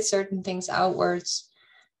communicate certain things outwards.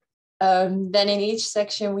 Then in each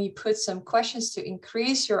section, we put some questions to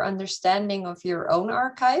increase your understanding of your own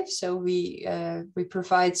archive. So we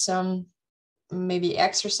provide some maybe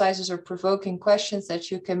exercises or provoking questions that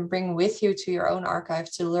you can bring with you to your own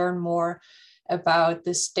archive to learn more about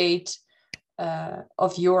the state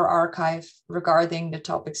of your archive regarding the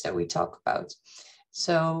topics that we talk about.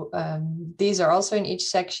 So these are also in each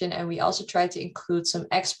section, and we also try to include some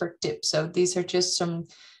expert tips. So these are just some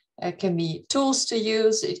can be tools to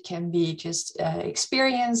use. It can be just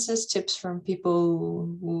experiences, tips from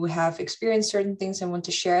people who have experienced certain things and want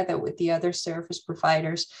to share that with the other service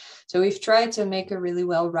providers. So we've tried to make a really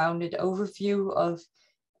well-rounded overview of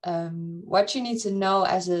what you need to know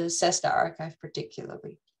as a CESSDA archive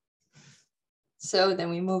particularly. So then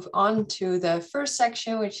we move on to the first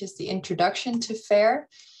section, which is the introduction to FAIR.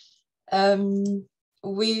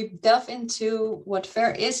 We delve into what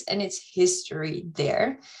FAIR is and its history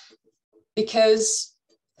there, because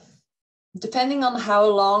depending on how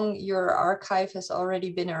long your archive has already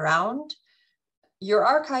been around, your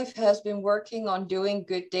archive has been working on doing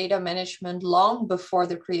good data management long before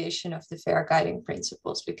the creation of the FAIR guiding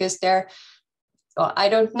principles, because they're, well, I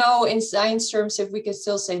don't know in science terms if we could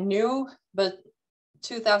still say new, but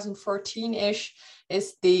 2014-ish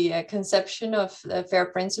is the conception of the FAIR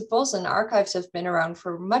principles, and archives have been around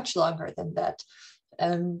for much longer than that.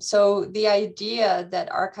 So the idea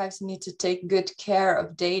that archives need to take good care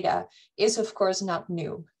of data is of course not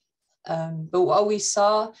new. But what we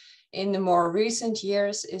saw in the more recent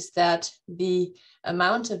years is that the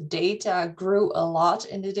amount of data grew a lot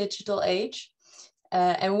in the digital age.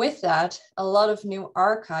 And with that, a lot of new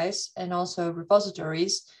archives and also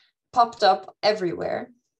repositories popped up everywhere.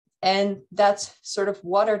 And that sort of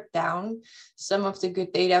watered down some of the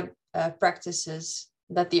good data practices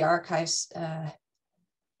that the archives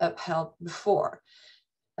upheld before.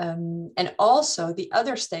 and also the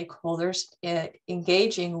other stakeholders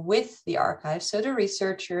engaging with the archive. So the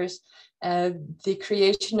researchers, the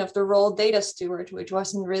creation of the role data steward, which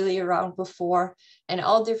wasn't really around before, and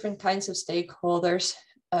all different kinds of stakeholders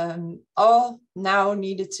all now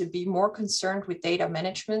needed to be more concerned with data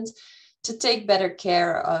management to take better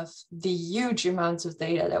care of the huge amounts of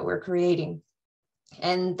data that we're creating.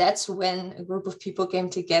 And that's when a group of people came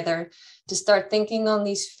together to start thinking on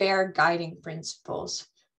these FAIR guiding principles.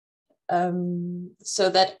 So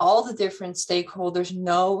that all the different stakeholders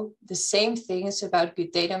know the same things about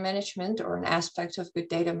good data management or an aspect of good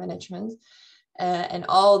data management. And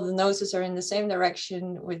all the noses are in the same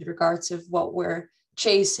direction with regards of what we're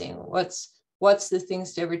chasing, what's the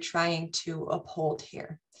things that we're trying to uphold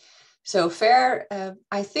here. So FAIR,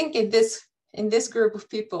 I think in this group of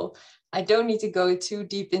people, I don't need to go too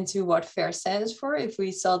deep into what FAIR stands for. If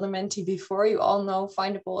we saw the Menti before, you all know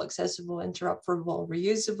findable, accessible, interoperable,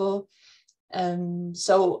 reusable.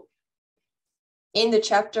 So in the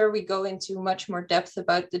chapter, we go into much more depth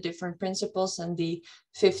about the different principles and the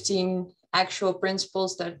 15 actual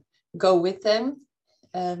principles that go with them.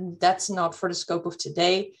 That's not for the scope of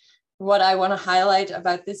today. What I want to highlight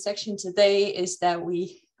about this section today is that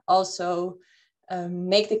we also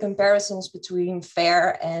make the comparisons between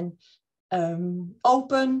FAIR and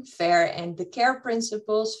open, FAIR and the CARE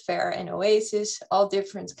principles, FAIR and OASIS, all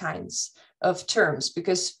different kinds of terms,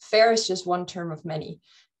 because FAIR is just one term of many.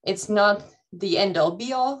 It's not the end all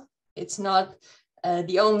be all. It's not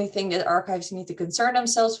the only thing that archives need to concern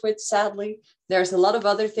themselves with, sadly. There's a lot of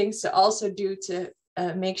other things to also do to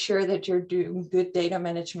make sure that you're doing good data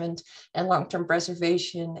management and long-term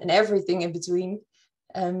preservation and everything in between.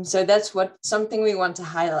 So that's something we want to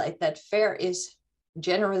highlight, that FAIR is,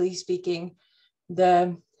 generally speaking,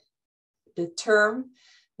 the term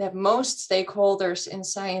that most stakeholders in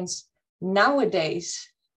science nowadays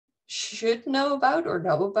should know about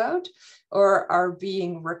or are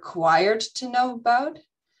being required to know about.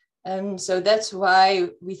 So that's why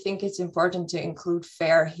we think it's important to include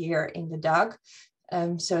FAIR here in the DAG,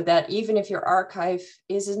 so that even if your archive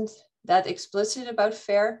isn't that explicit about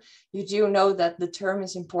FAIR, you do know that the term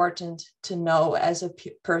is important to know as a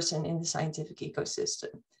person in the scientific ecosystem.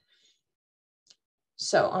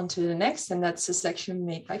 So on to the next, and that's the section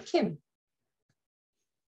made by Kim.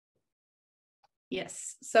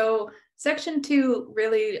 Yes, so section 2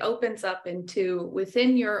 really opens up into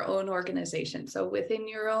within your own organization. So within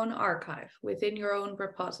your own archive, within your own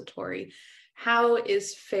repository, how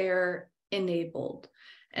is FAIR enabled?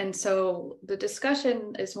 And so the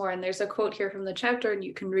discussion is more, and there's a quote here from the chapter and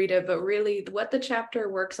you can read it, but really what the chapter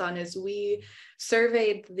works on is we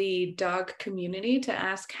surveyed the DAG community to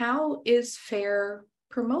ask, how is FAIR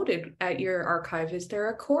promoted at your archive? Is there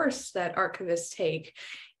a course that archivists take?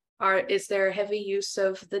 Is there a heavy use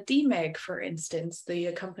of the DMEG, for instance, the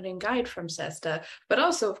accompanying guide from CESSDA? But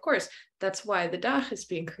also, of course, that's why the DAG is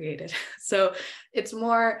being created. So it's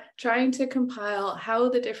more trying to compile how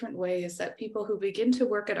the different ways that people who begin to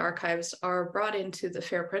work at archives are brought into the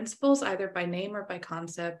FAIR principles, either by name or by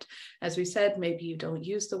concept. As we said, maybe you don't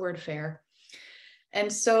use the word FAIR. And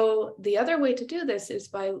so the other way to do this is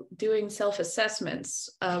by doing self-assessments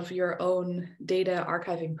of your own data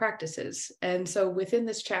archiving practices. And so within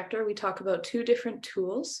this chapter, we talk about 2 different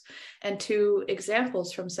tools and 2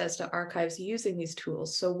 examples from CESSDA archives using these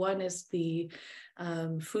tools. So one is the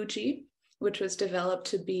Fuji, which was developed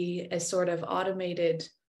to be a sort of automated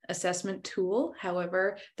assessment tool.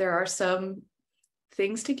 However, there are some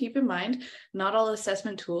things to keep in mind. Not all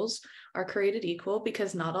assessment tools are created equal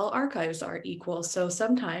because not all archives are equal. So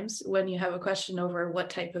sometimes when you have a question over what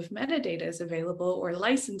type of metadata is available or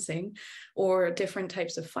licensing or different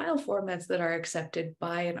types of file formats that are accepted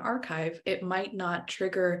by an archive, it might not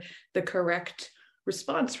trigger the correct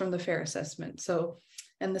response from the FAIR assessment. So,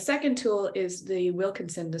 and the second tool is the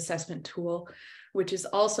Wilkinson assessment tool, which has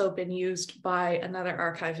also been used by another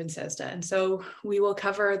archive in CESSDA. And so we will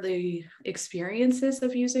cover the experiences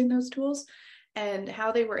of using those tools and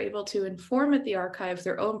how they were able to inform at the archive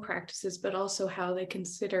their own practices, but also how they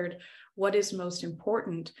considered what is most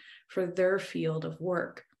important for their field of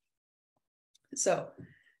work. So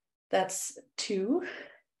that's 2,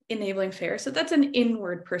 enabling FAIR. So that's an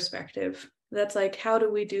inward perspective. That's like, how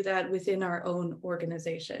do we do that within our own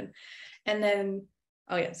organization? And then,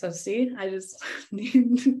 oh yeah, so see, I just,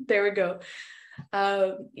 there we go.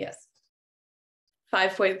 Yes.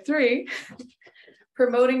 5.3,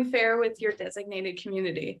 promoting FAIR with your designated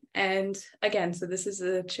community. And again, so this is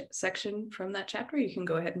a section from that chapter. You can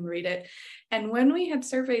go ahead and read it. And when we had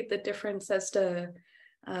surveyed the different CESSDA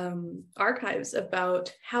archives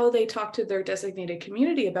about how they talk to their designated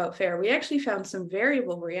community about FAIR, we actually found some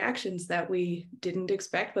variable reactions that we didn't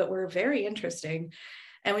expect, but were very interesting.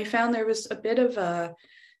 And we found there was a bit of a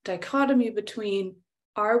dichotomy between,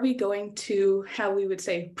 are we going to, how we would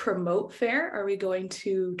say, promote FAIR? Are we going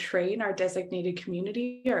to train our designated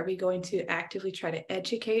community? Are we going to actively try to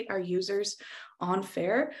educate our users on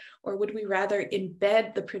FAIR? Or would we rather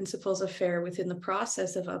embed the principles of FAIR within the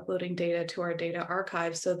process of uploading data to our data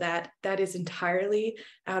archive so that that is entirely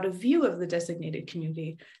out of view of the designated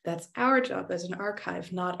community? That's our job as an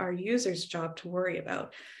archive, not our users' job to worry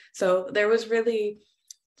about. So there was really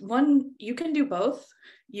one, you can do both.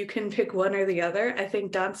 You can pick one or the other. I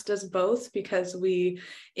think DANS does both because we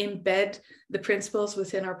embed the principles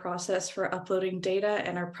within our process for uploading data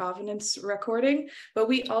and our provenance recording, but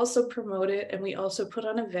we also promote it and we also put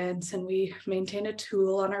on events and we maintain a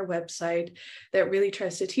tool on our website that really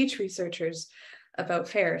tries to teach researchers about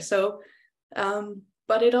FAIR. So,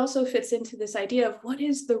 but it also fits into this idea of what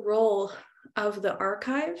is the role of the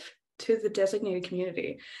archive to the designated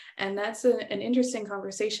community. And that's an interesting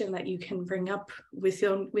conversation that you can bring up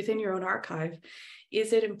within your own archive.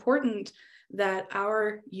 Is it important that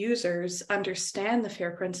our users understand the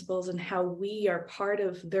FAIR principles and how we are part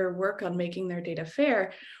of their work on making their data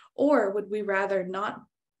fair? Or would we rather not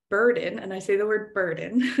burden, and I say the word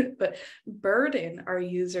burden, but burden our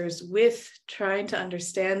users with trying to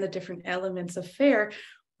understand the different elements of FAIR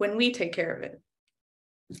when we take care of it?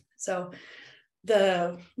 So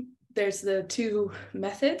there's the two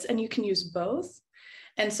methods and you can use both.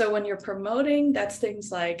 And so when you're promoting, that's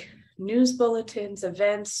things like news bulletins,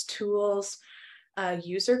 events, tools,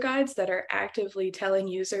 user guides that are actively telling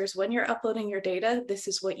users when you're uploading your data, this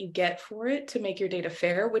is what you get for it to make your data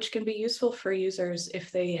fair, which can be useful for users if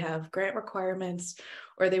they have grant requirements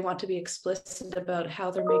or they want to be explicit about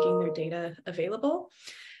how they're making their data available.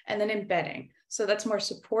 And then embedding. So that's more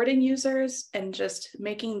supporting users and just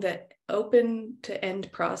making the open to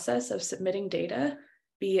end process of submitting data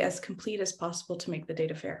be as complete as possible to make the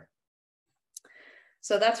data fair.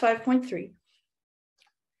 So that's 5.3.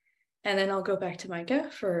 And then I'll go back to Micah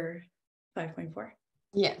for 5.4.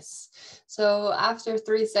 Yes. So after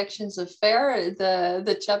 3 sections of FAIR,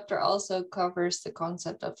 the chapter also covers the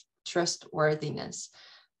concept of trustworthiness.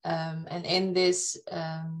 And in this,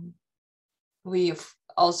 we've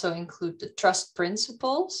also include the trust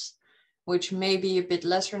principles, which may be a bit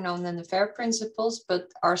lesser known than the FAIR principles,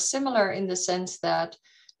 but are similar in the sense that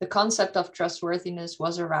the concept of trustworthiness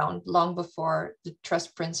was around long before the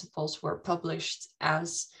trust principles were published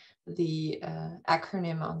as the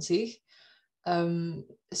acronym on sich.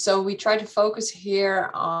 So we try to focus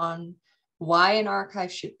here on why an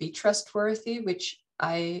archive should be trustworthy, which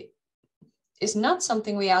is not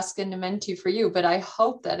something we ask in the Menti for you, but I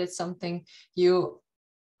hope that it's something you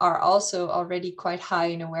are also already quite high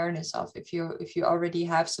in awareness of. If you already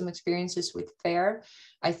have some experiences with FAIR,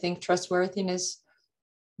 I think trustworthiness,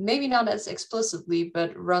 maybe not as explicitly,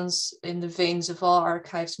 but runs in the veins of all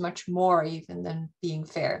archives much more even than being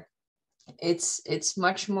FAIR. It's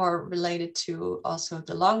much more related to also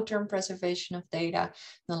the long-term preservation of data,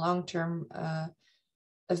 the long-term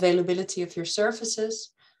availability of your services,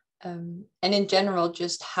 and in general,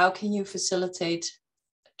 just how can you facilitate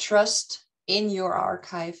trust in your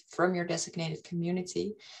archive from your designated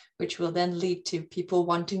community, which will then lead to people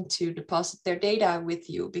wanting to deposit their data with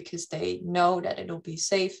you because they know that it'll be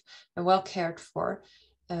safe and well cared for.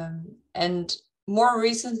 And more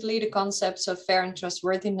recently, the concepts of FAIR and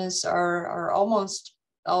trustworthiness are almost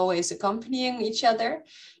always accompanying each other.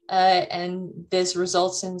 And this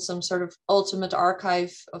results in some sort of ultimate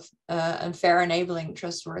archive of and FAIR enabling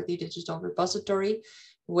trustworthy digital repository,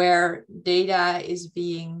 where data is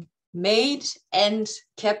being made and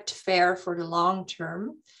kept fair for the long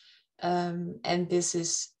term. And this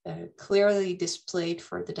is clearly displayed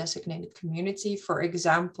for the designated community, for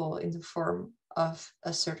example, in the form of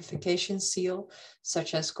a certification seal,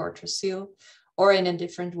 such as Cortrust seal, or in a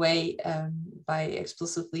different way by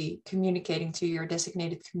explicitly communicating to your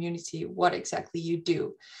designated community what exactly you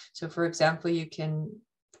do. So for example, you can,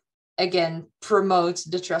 again, promote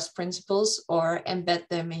the trust principles or embed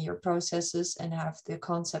them in your processes and have the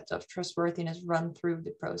concept of trustworthiness run through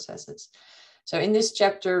the processes. So in this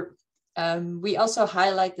chapter, we also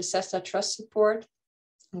highlight the CESSDA trust support,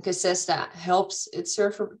 because CESSDA helps its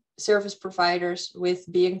service providers with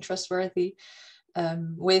being trustworthy,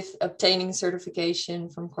 with obtaining certification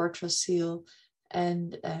from Cortrust seal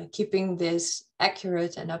and keeping this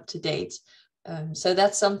accurate and up to date. So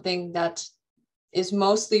that's something that is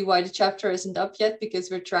mostly why the chapter isn't up yet, because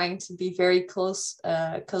we're trying to be very close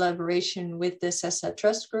collaboration with the CESSDA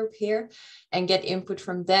Trust Group here and get input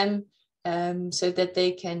from them, so that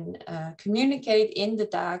they can communicate in the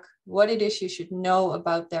DAG what it is you should know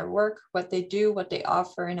about their work, what they do, what they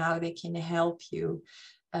offer, and how they can help you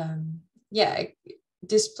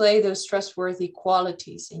display those trustworthy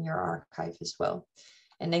qualities in your archive as well,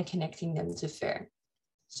 and then connecting them to FAIR.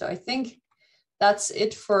 So I think that's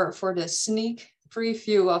it for the sneak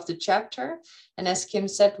preview of the chapter. And as Kim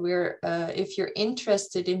said, we're if you're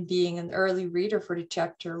interested in being an early reader for the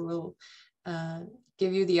chapter, we'll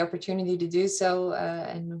give you the opportunity to do so,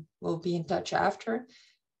 and we'll be in touch after.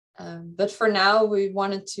 But for now, we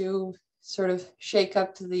wanted to sort of shake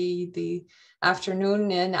up the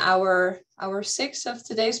afternoon in hour 6 of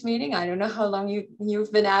today's meeting. I don't know how long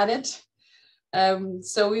you've been at it.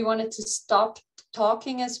 So we wanted to stop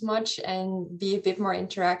talking as much and be a bit more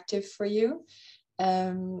interactive for you.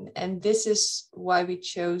 And this is why we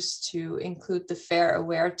chose to include the FAIR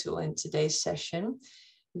Aware tool in today's session.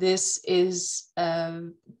 This is a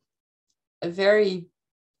very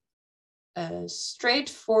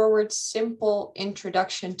straightforward, simple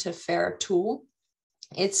introduction to FAIR tool.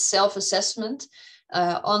 It's self-assessment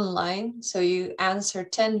online. So you answer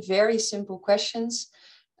 10 very simple questions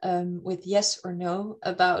with yes or no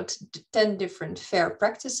about 10 different FAIR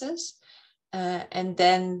practices. And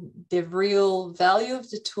then the real value of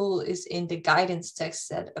the tool is in the guidance text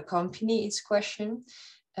that accompany each question,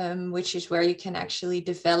 which is where you can actually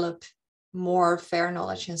develop more FAIR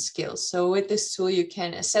knowledge and skills. So with this tool, you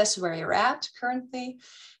can assess where you're at currently,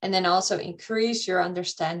 and then also increase your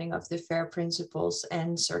understanding of the FAIR principles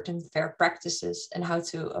and certain FAIR practices and how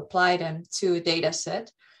to apply them to a data set.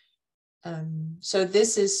 So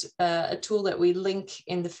this is a tool that we link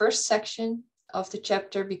in the first section of the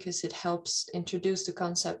chapter because it helps introduce the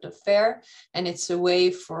concept of FAIR, and it's a way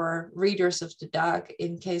for readers of the DAG,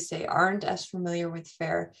 in case they aren't as familiar with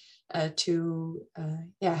FAIR, to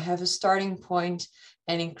have a starting point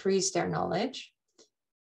and increase their knowledge.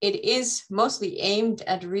 It is mostly aimed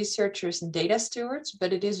at researchers and data stewards,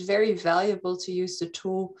 but it is very valuable to use the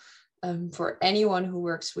tool for anyone who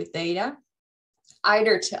works with data,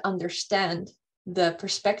 either to understand the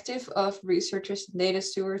perspective of researchers and data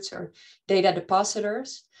stewards or data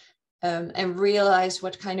depositors, and realize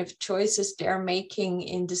what kind of choices they're making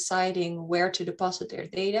in deciding where to deposit their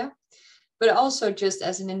data, but also just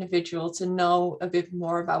as an individual to know a bit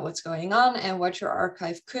more about what's going on and what your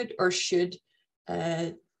archive could or should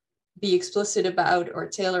be explicit about or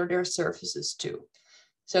tailor their services to.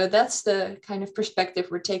 So that's the kind of perspective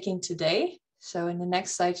we're taking today. So in the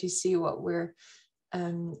next slide, you see what we're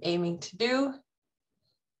aiming to do.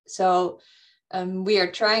 So we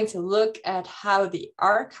are trying to look at how the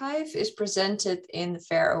archive is presented in the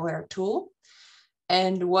FAIR Aware tool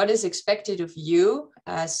and what is expected of you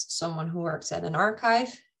as someone who works at an archive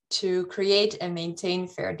to create and maintain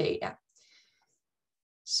FAIR data.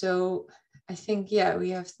 So I think, we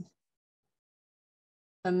have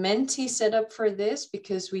a Menti set up for this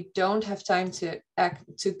because we don't have time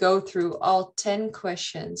to go through all 10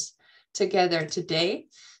 questions together today.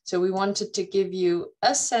 So we wanted to give you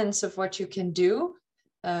a sense of what you can do.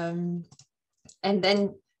 And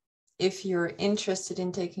then if you're interested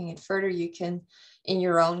in taking it further, you can, in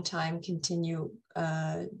your own time, continue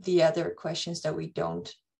the other questions that we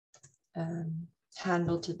don't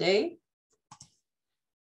handle today.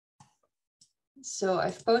 So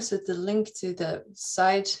I've posted the link to the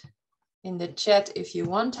site in the chat if you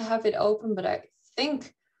want to have it open, but I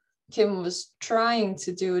think Kim was trying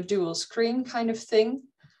to do a dual screen kind of thing.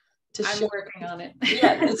 I'm working on it.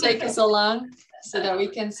 To take us along so that we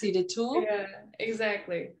can see the tool. Yeah,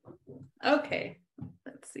 exactly. Okay,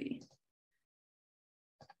 let's see.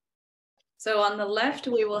 So on the left,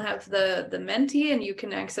 we will have the Menti, and you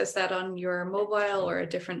can access that on your mobile or a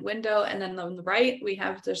different window. And then on the right, we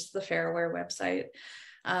have just the FAIR Aware website,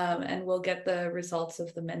 and we'll get the results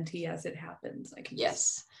of the Menti as it happens.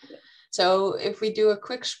 Yes. So if we do a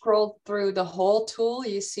quick scroll through the whole tool,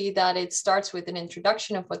 you see that it starts with an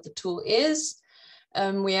introduction of what the tool is.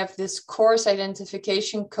 We have this course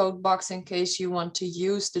identification code box in case you want to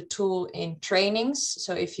use the tool in trainings.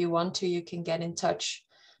 So if you want to, you can get in touch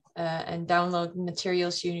and download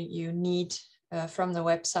materials you need from the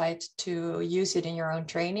website to use it in your own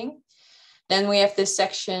training. Then we have this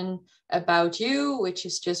section about you, which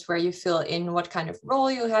is just where you fill in what kind of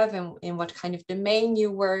role you have and in what kind of domain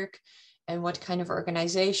you work and what kind of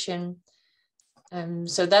organization.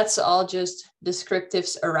 So that's all just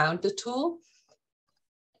descriptives around the tool.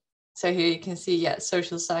 So here you can see,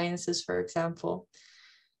 social sciences, for example.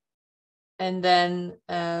 And then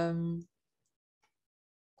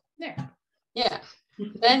There. Yeah.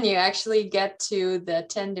 Then you actually get to the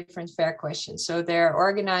 10 different FAIR questions. So they're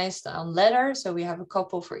organized on letter. So we have a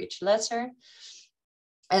couple for each letter.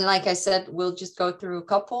 And like I said, we'll just go through a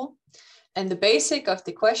couple. And the basic of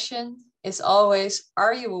the question is always,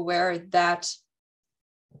 are you aware that?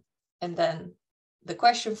 And then the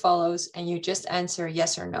question follows and you just answer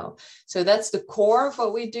yes or no. So that's the core of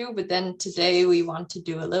what we do. But then today we want to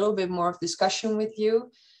do a little bit more of discussion with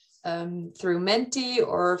you through Menti,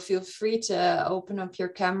 or feel free to open up your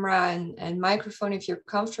camera and microphone if you're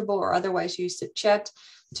comfortable, or otherwise use the chat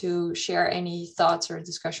to share any thoughts or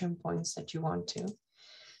discussion points that you want to.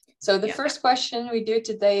 So the first question we do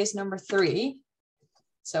today is number 3.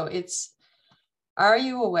 So it's, are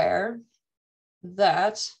you aware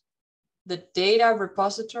that the data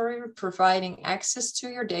repository providing access to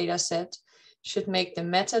your data set should make the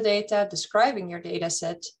metadata describing your data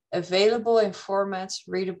set available in formats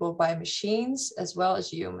readable by machines as well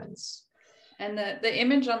as humans? And the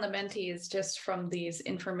image on the Menti is just from these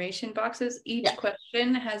information boxes. Each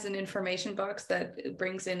question has an information box that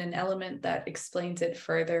brings in an element that explains it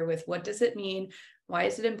further with what does it mean, why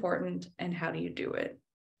is it important, and how do you do it?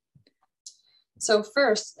 So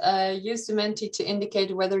first, use the Menti to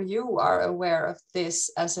indicate whether you are aware of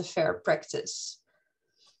this as a fair practice.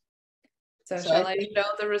 So shall I show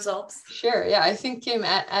the results? Sure, yeah, I think Kim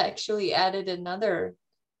actually added another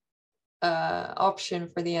option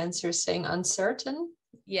for the answer, saying uncertain.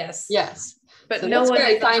 Yes. Yes. But so no that's one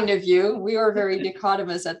very kind of you. We are very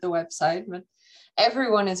dichotomous at the website, but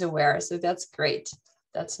everyone is aware. So that's great.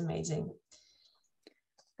 That's amazing.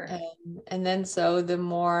 And then so the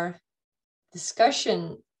more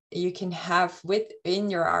discussion you can have within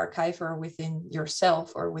your archive or within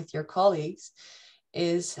yourself or with your colleagues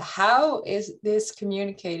is, how is this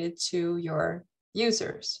communicated to your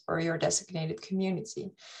users or your designated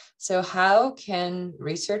community? So how can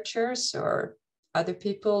researchers or other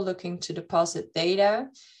people looking to deposit data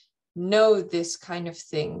know this kind of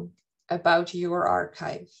thing about your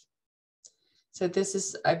archive? So this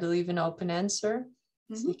is, I believe, an open answer.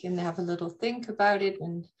 So you can have a little think about it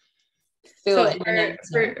and fill in an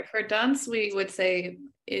answer. For Dance, we would say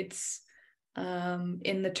it's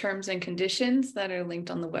in the terms and conditions that are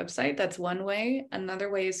linked on the website. That's one way. Another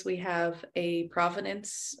way is we have a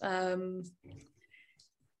provenance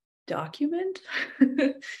document.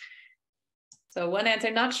 So one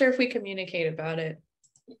answer, not sure if we communicate about it.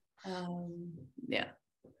 Yeah.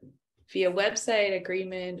 Via website,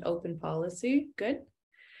 agreement, open policy, good.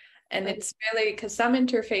 And it's really, because some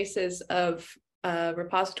interfaces of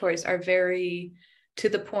repositories are very to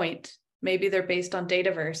the point. Maybe they're based on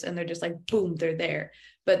Dataverse and they're just like, boom, they're there.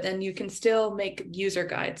 But then you can still make user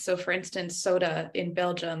guides. So for instance, CESSDA in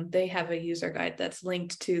Belgium, they have a user guide that's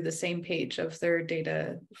linked to the same page of their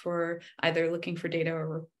data for either looking for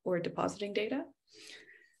data or depositing data.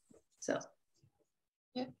 So.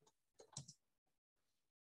 Yeah.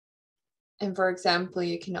 And for example,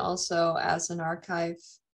 you can also, as an archive,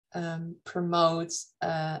 promote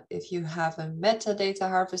if you have a metadata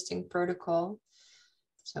harvesting protocol,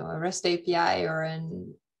 so a REST API or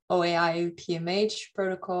an OAI PMH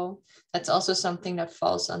protocol, that's also something that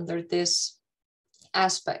falls under this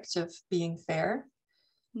aspect of being fair.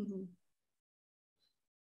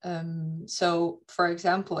 So for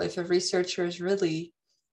example, if a researcher is really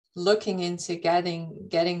looking into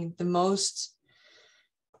getting the most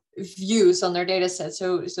views on their data set,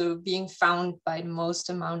 so being found by the most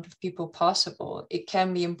amount of people possible, it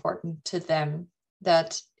can be important to them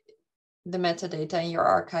that the metadata in your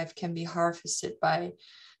archive can be harvested by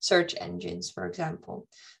search engines, for example.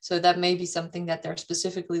 So that may be something that they're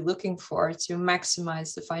specifically looking for to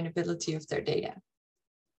maximize the findability of their data.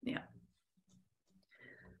 Yeah.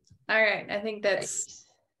 All right, I think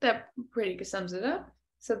that pretty sums it up.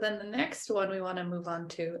 So then the next one we want to move on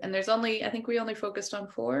to, and there's only, I think we only focused on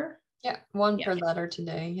 4. Yeah, one per letter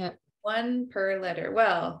today. Yeah. 1 per letter.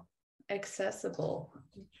 Well, accessible.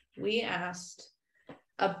 We asked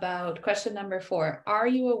about question number 4. Are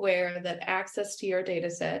you aware that access to your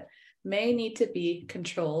data set may need to be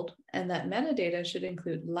controlled and that metadata should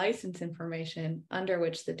include license information under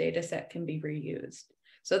which the data set can be reused?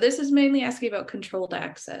 So this is mainly asking about controlled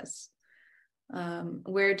access.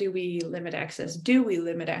 Where do we limit access? Do we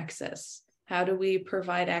limit access? How do we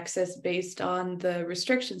provide access based on the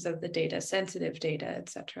restrictions of the data, sensitive data,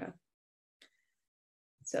 etc.?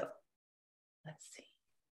 So let's see.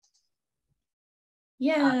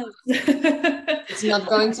 Yes. It's not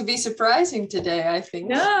going to be surprising today, I think.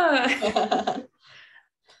 No.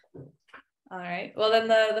 All right. Well, then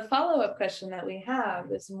the follow-up question that we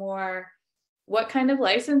have is more, what kind of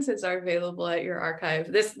licenses are available at your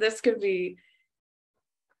archive? This could be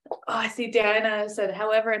Oh, I see Diana said,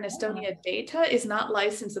 however, in Estonia, data is not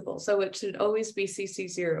licensable. So it should always be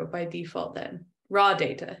CC0 by default then. Raw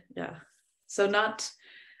data, yeah. So not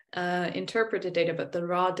interpreted data, but the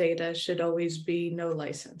raw data should always be no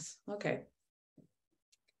license. Okay.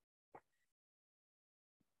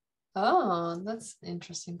 Oh, that's an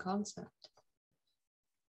interesting concept.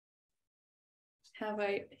 Have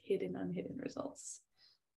I hidden unhidden results?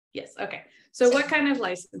 Yes, okay. So what kind of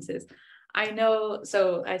licenses? I know,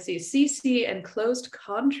 so I see CC and closed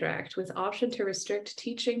contract with option to restrict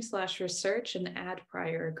teaching/research and add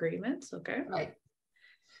prior agreements, okay. Right.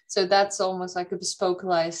 So that's almost like a bespoke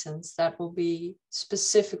license that will be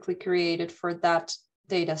specifically created for that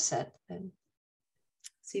data set. Then.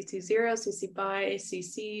 CC0, CC BY,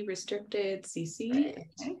 CC restricted, CC. Right.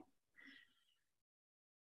 Okay.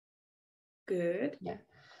 Good. Yeah,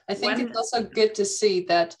 I think it's also good to see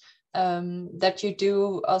that that you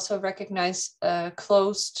do also recognize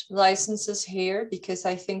closed licenses here, because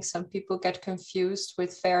I think some people get confused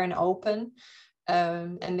with fair and open,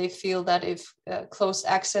 and they feel that if closed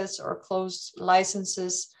access or closed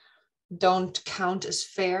licenses don't count as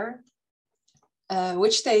fair,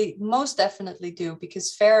 which they most definitely do,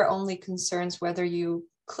 because fair only concerns whether you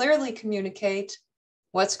clearly communicate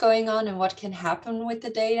what's going on and what can happen with the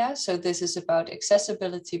data. So this is about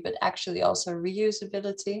accessibility, but actually also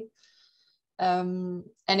reusability. And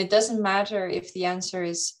it doesn't matter if the answer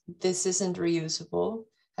is this isn't reusable,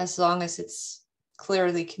 as long as it's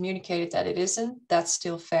clearly communicated that it isn't, that's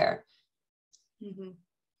still fair. Mm-hmm.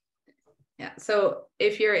 Yeah, so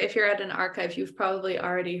if you're at an archive, you've probably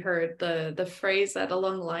already heard the phrase that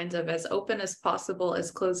along the lines of as open as possible,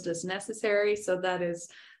 as closed as necessary. So that is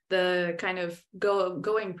the kind of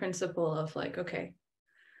going principle of like, okay,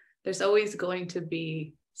 there's always going to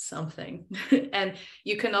be something. And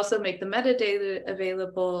you can also make the metadata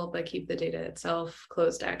available, but keep the data itself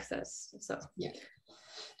closed access. So yeah.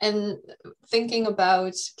 And thinking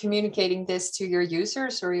about communicating this to your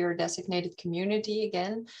users or your designated community,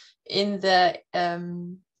 again, in the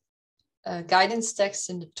guidance text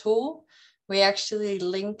in the tool, we actually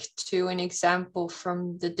link to an example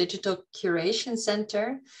from the Digital Curation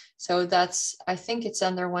Center. So that's, I think it's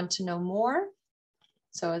under Want to Know More.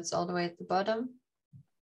 So it's all the way at the bottom.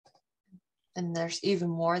 And there's even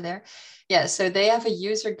more there. Yeah, so they have a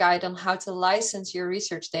user guide on how to license your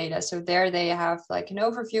research data. So there they have like an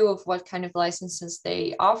overview of what kind of licenses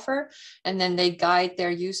they offer. And then they guide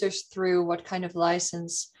their users through what kind of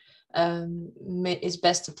license is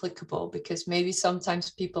best applicable, because maybe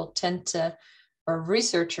sometimes people tend to, or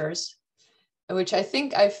researchers, which I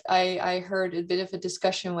think I heard a bit of a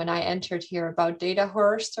discussion when I entered here about data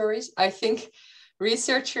horror stories. I think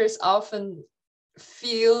researchers often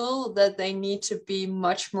feel that they need to be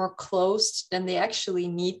much more closed than they actually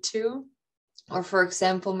need to. Or for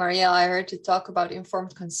example, Marielle, I heard you talk about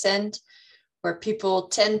informed consent, where people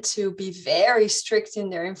tend to be very strict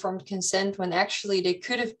in their informed consent when actually they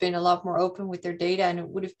could have been a lot more open with their data and it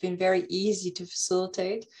would have been very easy to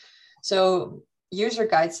facilitate. So user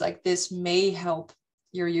guides like this may help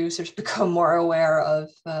your users become more aware of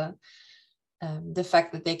the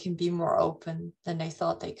fact that they can be more open than they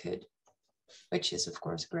thought they could, which is of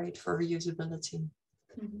course great for reusability.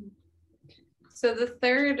 mm-hmm. So the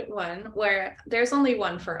third one, where there's only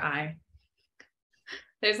one for I.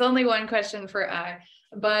 There's only one question for I,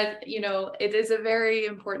 but you know, it is a very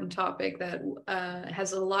important topic that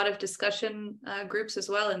has a lot of discussion groups as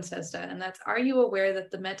well in CESSDA, and that's, are you aware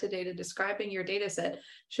that the metadata describing your data set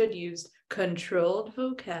should use controlled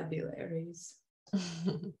vocabularies?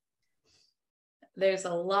 There's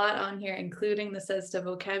a lot on here, including the CESSDA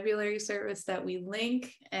vocabulary service that we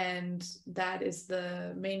link, and that is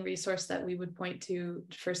the main resource that we would point to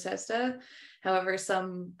for CESSDA. However,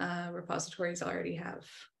 some repositories already have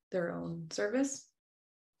their own service.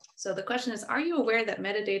 So the question is, are you aware that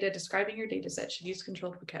metadata describing your data set should use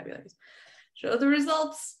controlled vocabularies? Show the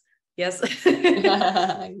results. Yes.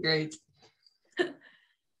 Great.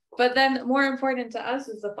 But then more important to us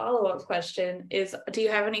is the follow-up question is, do you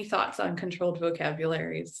have any thoughts on controlled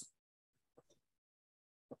vocabularies?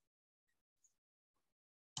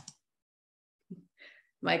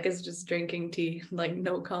 Mike is just drinking tea, like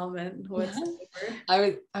no comment whatsoever.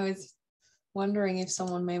 I was wondering if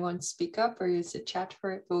someone may want to speak up or use the chat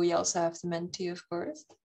for it, but we also have the Menti, of course.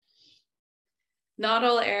 Not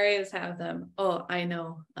all areas have them. Oh, I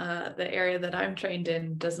know. The area that I'm trained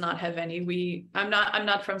in does not have any. I'm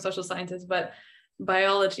not from social sciences, but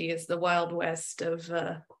biology is the Wild West of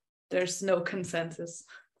there's no consensus.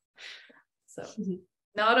 So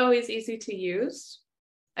not always easy to use.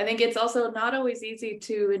 I think it's also not always easy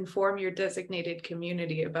to inform your designated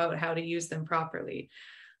community about how to use them properly.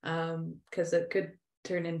 because it could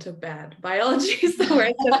turn into bad biology. So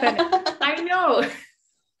we're depending. I know.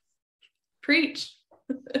 Preach.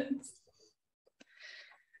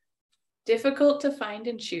 Difficult to find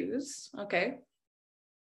and choose. Okay.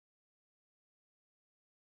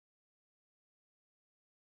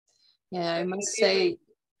 Yeah, I must say,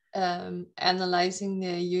 analyzing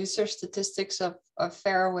the user statistics of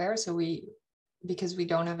FairAware. So because we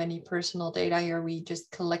don't have any personal data here, we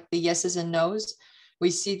just collect the yeses and nos. We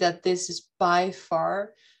see that this is by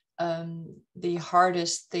far the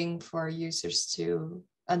hardest thing for users to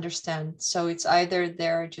understand. So it's either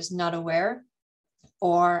they're just not aware,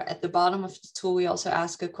 or at the bottom of the tool, we also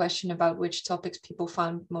ask a question about which topics people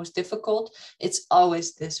found most difficult. It's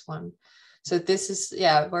always this one. So this is,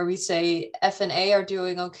 yeah, where we say F and A are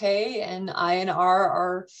doing okay, and I and R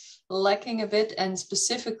are lacking a bit, and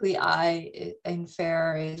specifically I in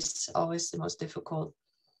FAIR is always the most difficult.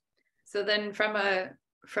 So then from a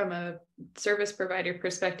service provider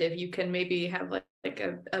perspective, you can maybe have like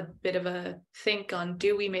a bit of a think on,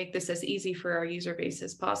 do we make this as easy for our user base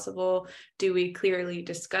as possible? Do we clearly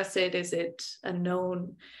discuss it? Is it a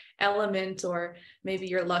known element, or maybe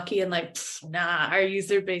you're lucky and like, nah, our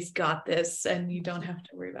user base got this and you don't have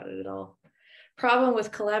to worry about it at all. Problem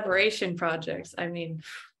with collaboration projects, I mean,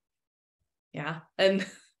 yeah. And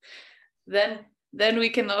then we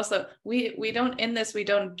can also, we don't, in this, we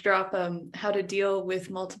don't drop how to deal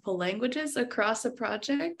with multiple languages across a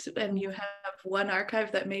project, and you have one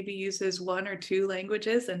archive that maybe uses 1 or 2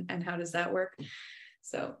 languages, and how does that work?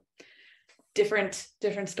 So different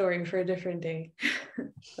story for a different day.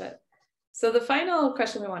 But so the final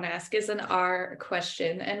question we want to ask is an R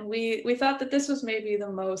question, and we thought that this was maybe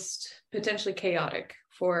the most potentially chaotic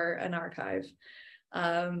for an archive.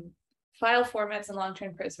 File formats and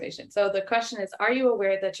long-term preservation. So the question is, are you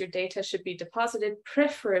aware that your data should be deposited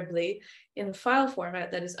preferably in a file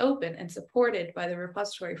format that is open and supported by the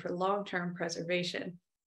repository for long-term preservation?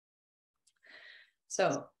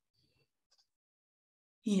 So,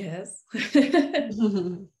 yes.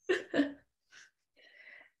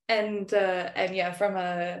 And yeah, from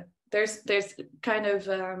a, there's kind of,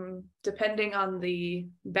 depending on the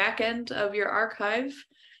back end of your archive,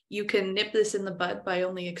 you can nip this in the bud by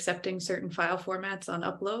only accepting certain file formats on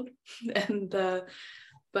upload. And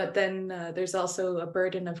but then there's also a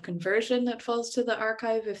burden of conversion that falls to the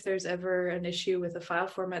archive if there's ever an issue with a file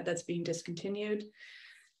format that's being discontinued.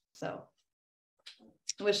 So,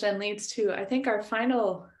 which then leads to, I think, our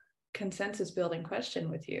final consensus building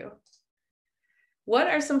question with you. What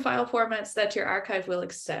are some file formats that your archive will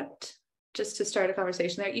accept? Just to start a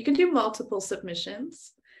conversation there. You can do multiple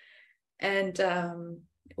submissions. And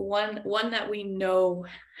one that we know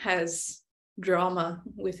has drama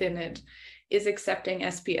within it is accepting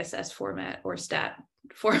SPSS format or STAT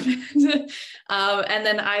format. And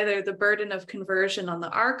then either the burden of conversion on the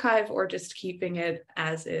archive or just keeping it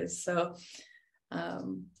as is. So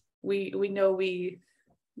we know we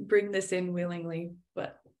bring this in willingly,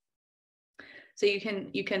 but so you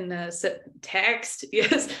can set text,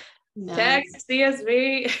 yes, nice. Text,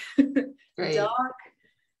 CSV, doc,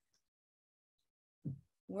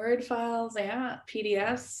 Word files, yeah,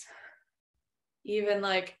 PDFs, even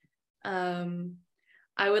like,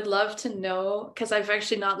 I would love to know, because I've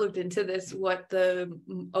actually not looked into this, what the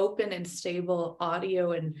open and stable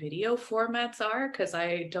audio and video formats are, because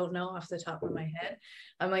I don't know off the top of my head.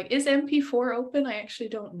 I'm like, is MP4 open? I actually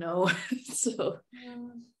don't know. So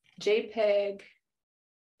JPEG,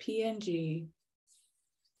 PNG.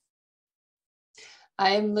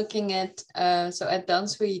 I'm looking at, so at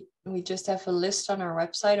Dance, we just have a list on our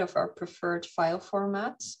website of our preferred file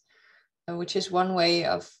formats, which is one way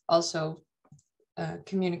of also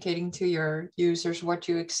communicating to your users what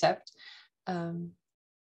you accept.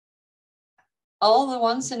 All the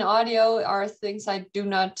ones in audio are things I do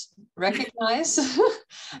not recognize,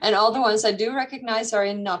 and all the ones I do recognize are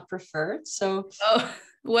in not preferred. So,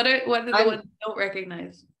 what are the ones you don't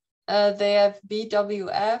recognize? They have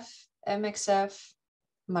BWF, MXF,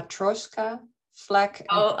 Matroska, FLAC.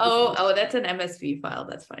 Oh, that's an MSV file.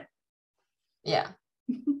 That's fine. Yeah,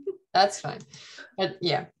 that's fine. But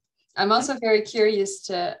yeah, I'm also very curious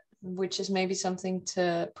to, which is maybe something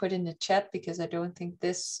to put in the chat, because I don't think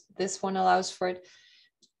this one allows for it.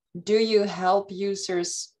 Do you help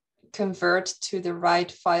users convert to the right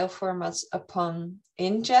file formats upon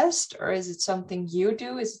ingest, or is it something you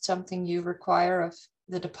do? Is it something you require of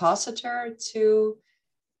the depositor to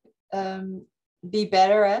be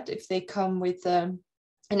better at? If they come with an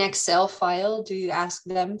Excel file, do you ask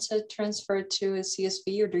them to transfer it to a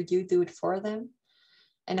CSV, or do you do it for them?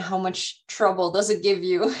 And how much trouble does it give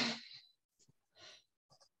you?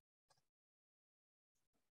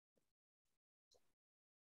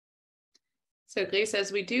 So Grace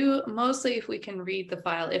says we do mostly if we can read the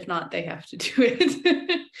file. If not, they have to do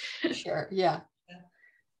it. Sure, yeah.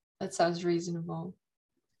 That sounds reasonable.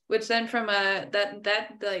 Which then from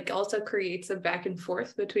that like also creates a back and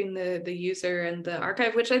forth between the user and the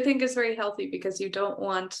archive, which I think is very healthy, because you don't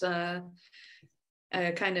want a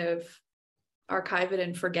kind of archive it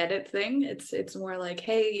and forget it thing. It's more like,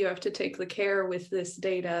 hey, you have to take the care with this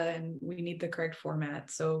data and we need the correct format,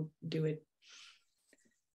 so do it.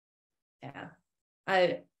 Yeah,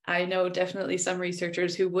 I know definitely some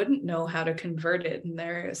researchers who wouldn't know how to convert it, and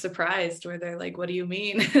they're surprised, where they're like, what do you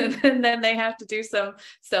mean? And then they have to do some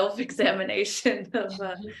self-examination of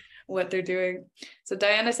what they're doing. So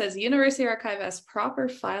Diana says, University Archive has proper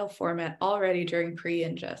file format already during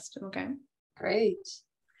pre-ingest. Okay. Great.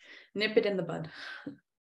 Nip it in the bud.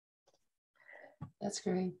 That's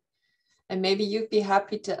great. And maybe you'd be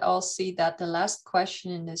happy to all see that the last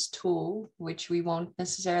question in this tool, which we won't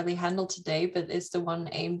necessarily handle today, but is the one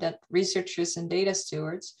aimed at researchers and data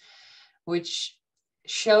stewards, which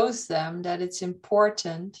shows them that it's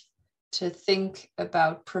important to think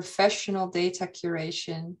about professional data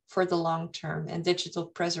curation for the long term and digital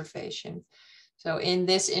preservation. So in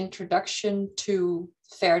this introduction to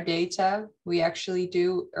fair data, we actually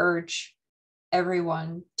do urge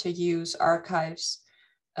everyone to use archives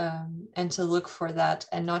and to look for that,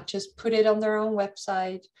 and not just put it on their own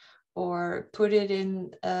website or put it in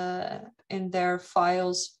their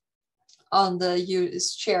files on the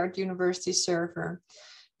shared university server.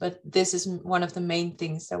 But this is one of the main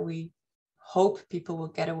things that we hope people will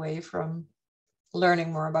get away from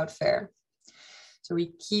learning more about FAIR. So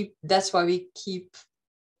that's why we keep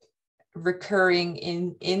recurring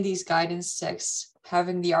in these guidance texts,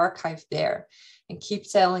 having the archive there, and keep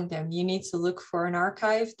telling them you need to look for an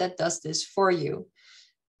archive that does this for you.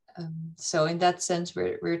 So in that sense,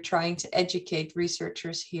 we're trying to educate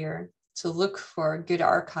researchers here to look for good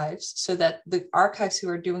archives, so that the archives who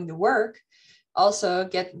are doing the work also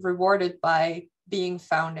get rewarded by being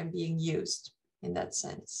found and being used in that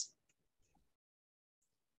sense.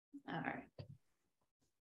 All right.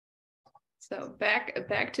 So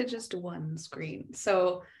back to just one screen.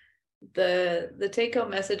 So the take-home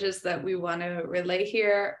messages that we want to relay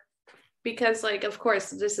here, because like, of course,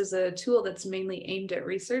 this is a tool that's mainly aimed at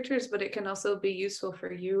researchers, but it can also be useful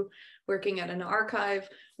for you working at an archive,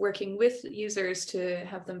 working with users to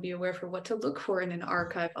have them be aware for what to look for in an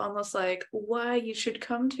archive, almost like why you should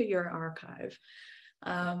come to your archive.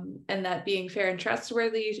 And that being fair and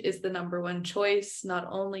trustworthy is the #1 choice, not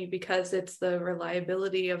only because it's the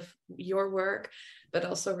reliability of your work, but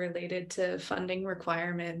also related to funding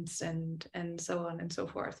requirements and so on and so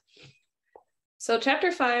forth. So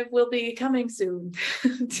chapter 5 will be coming soon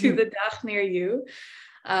to the DAG near you.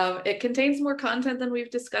 It contains more content than we've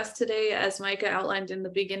discussed today. As Micah outlined in the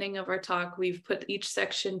beginning of our talk, we've put each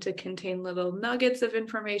section to contain little nuggets of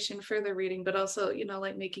information for the reading, but also, you know,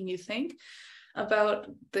 like making you think about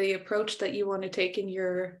the approach that you want to take in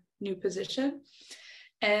your new position.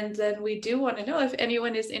 And then we do want to know if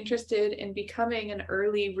anyone is interested in becoming an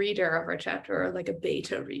early reader of our chapter, or like a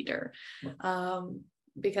beta reader,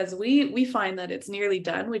 because we find that it's nearly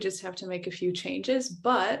done. We just have to make a few changes.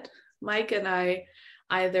 But Mike and I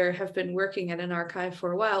either have been working at an archive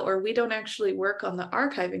for a while, or we don't actually work on the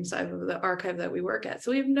archiving side of the archive that we work at.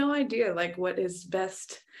 So we have no idea like what is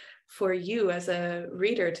best for you as a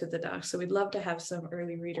reader to the DAG. So we'd love to have some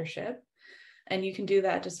early readership. And you can do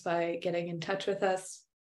that just by getting in touch with us.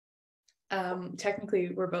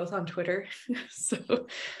 Technically, we're both on Twitter. So,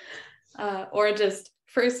 or just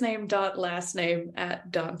first name dot last name at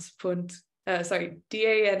dans.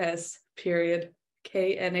 DANS period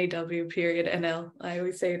KNAW period NL. I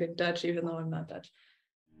always say it in Dutch, even though I'm not Dutch.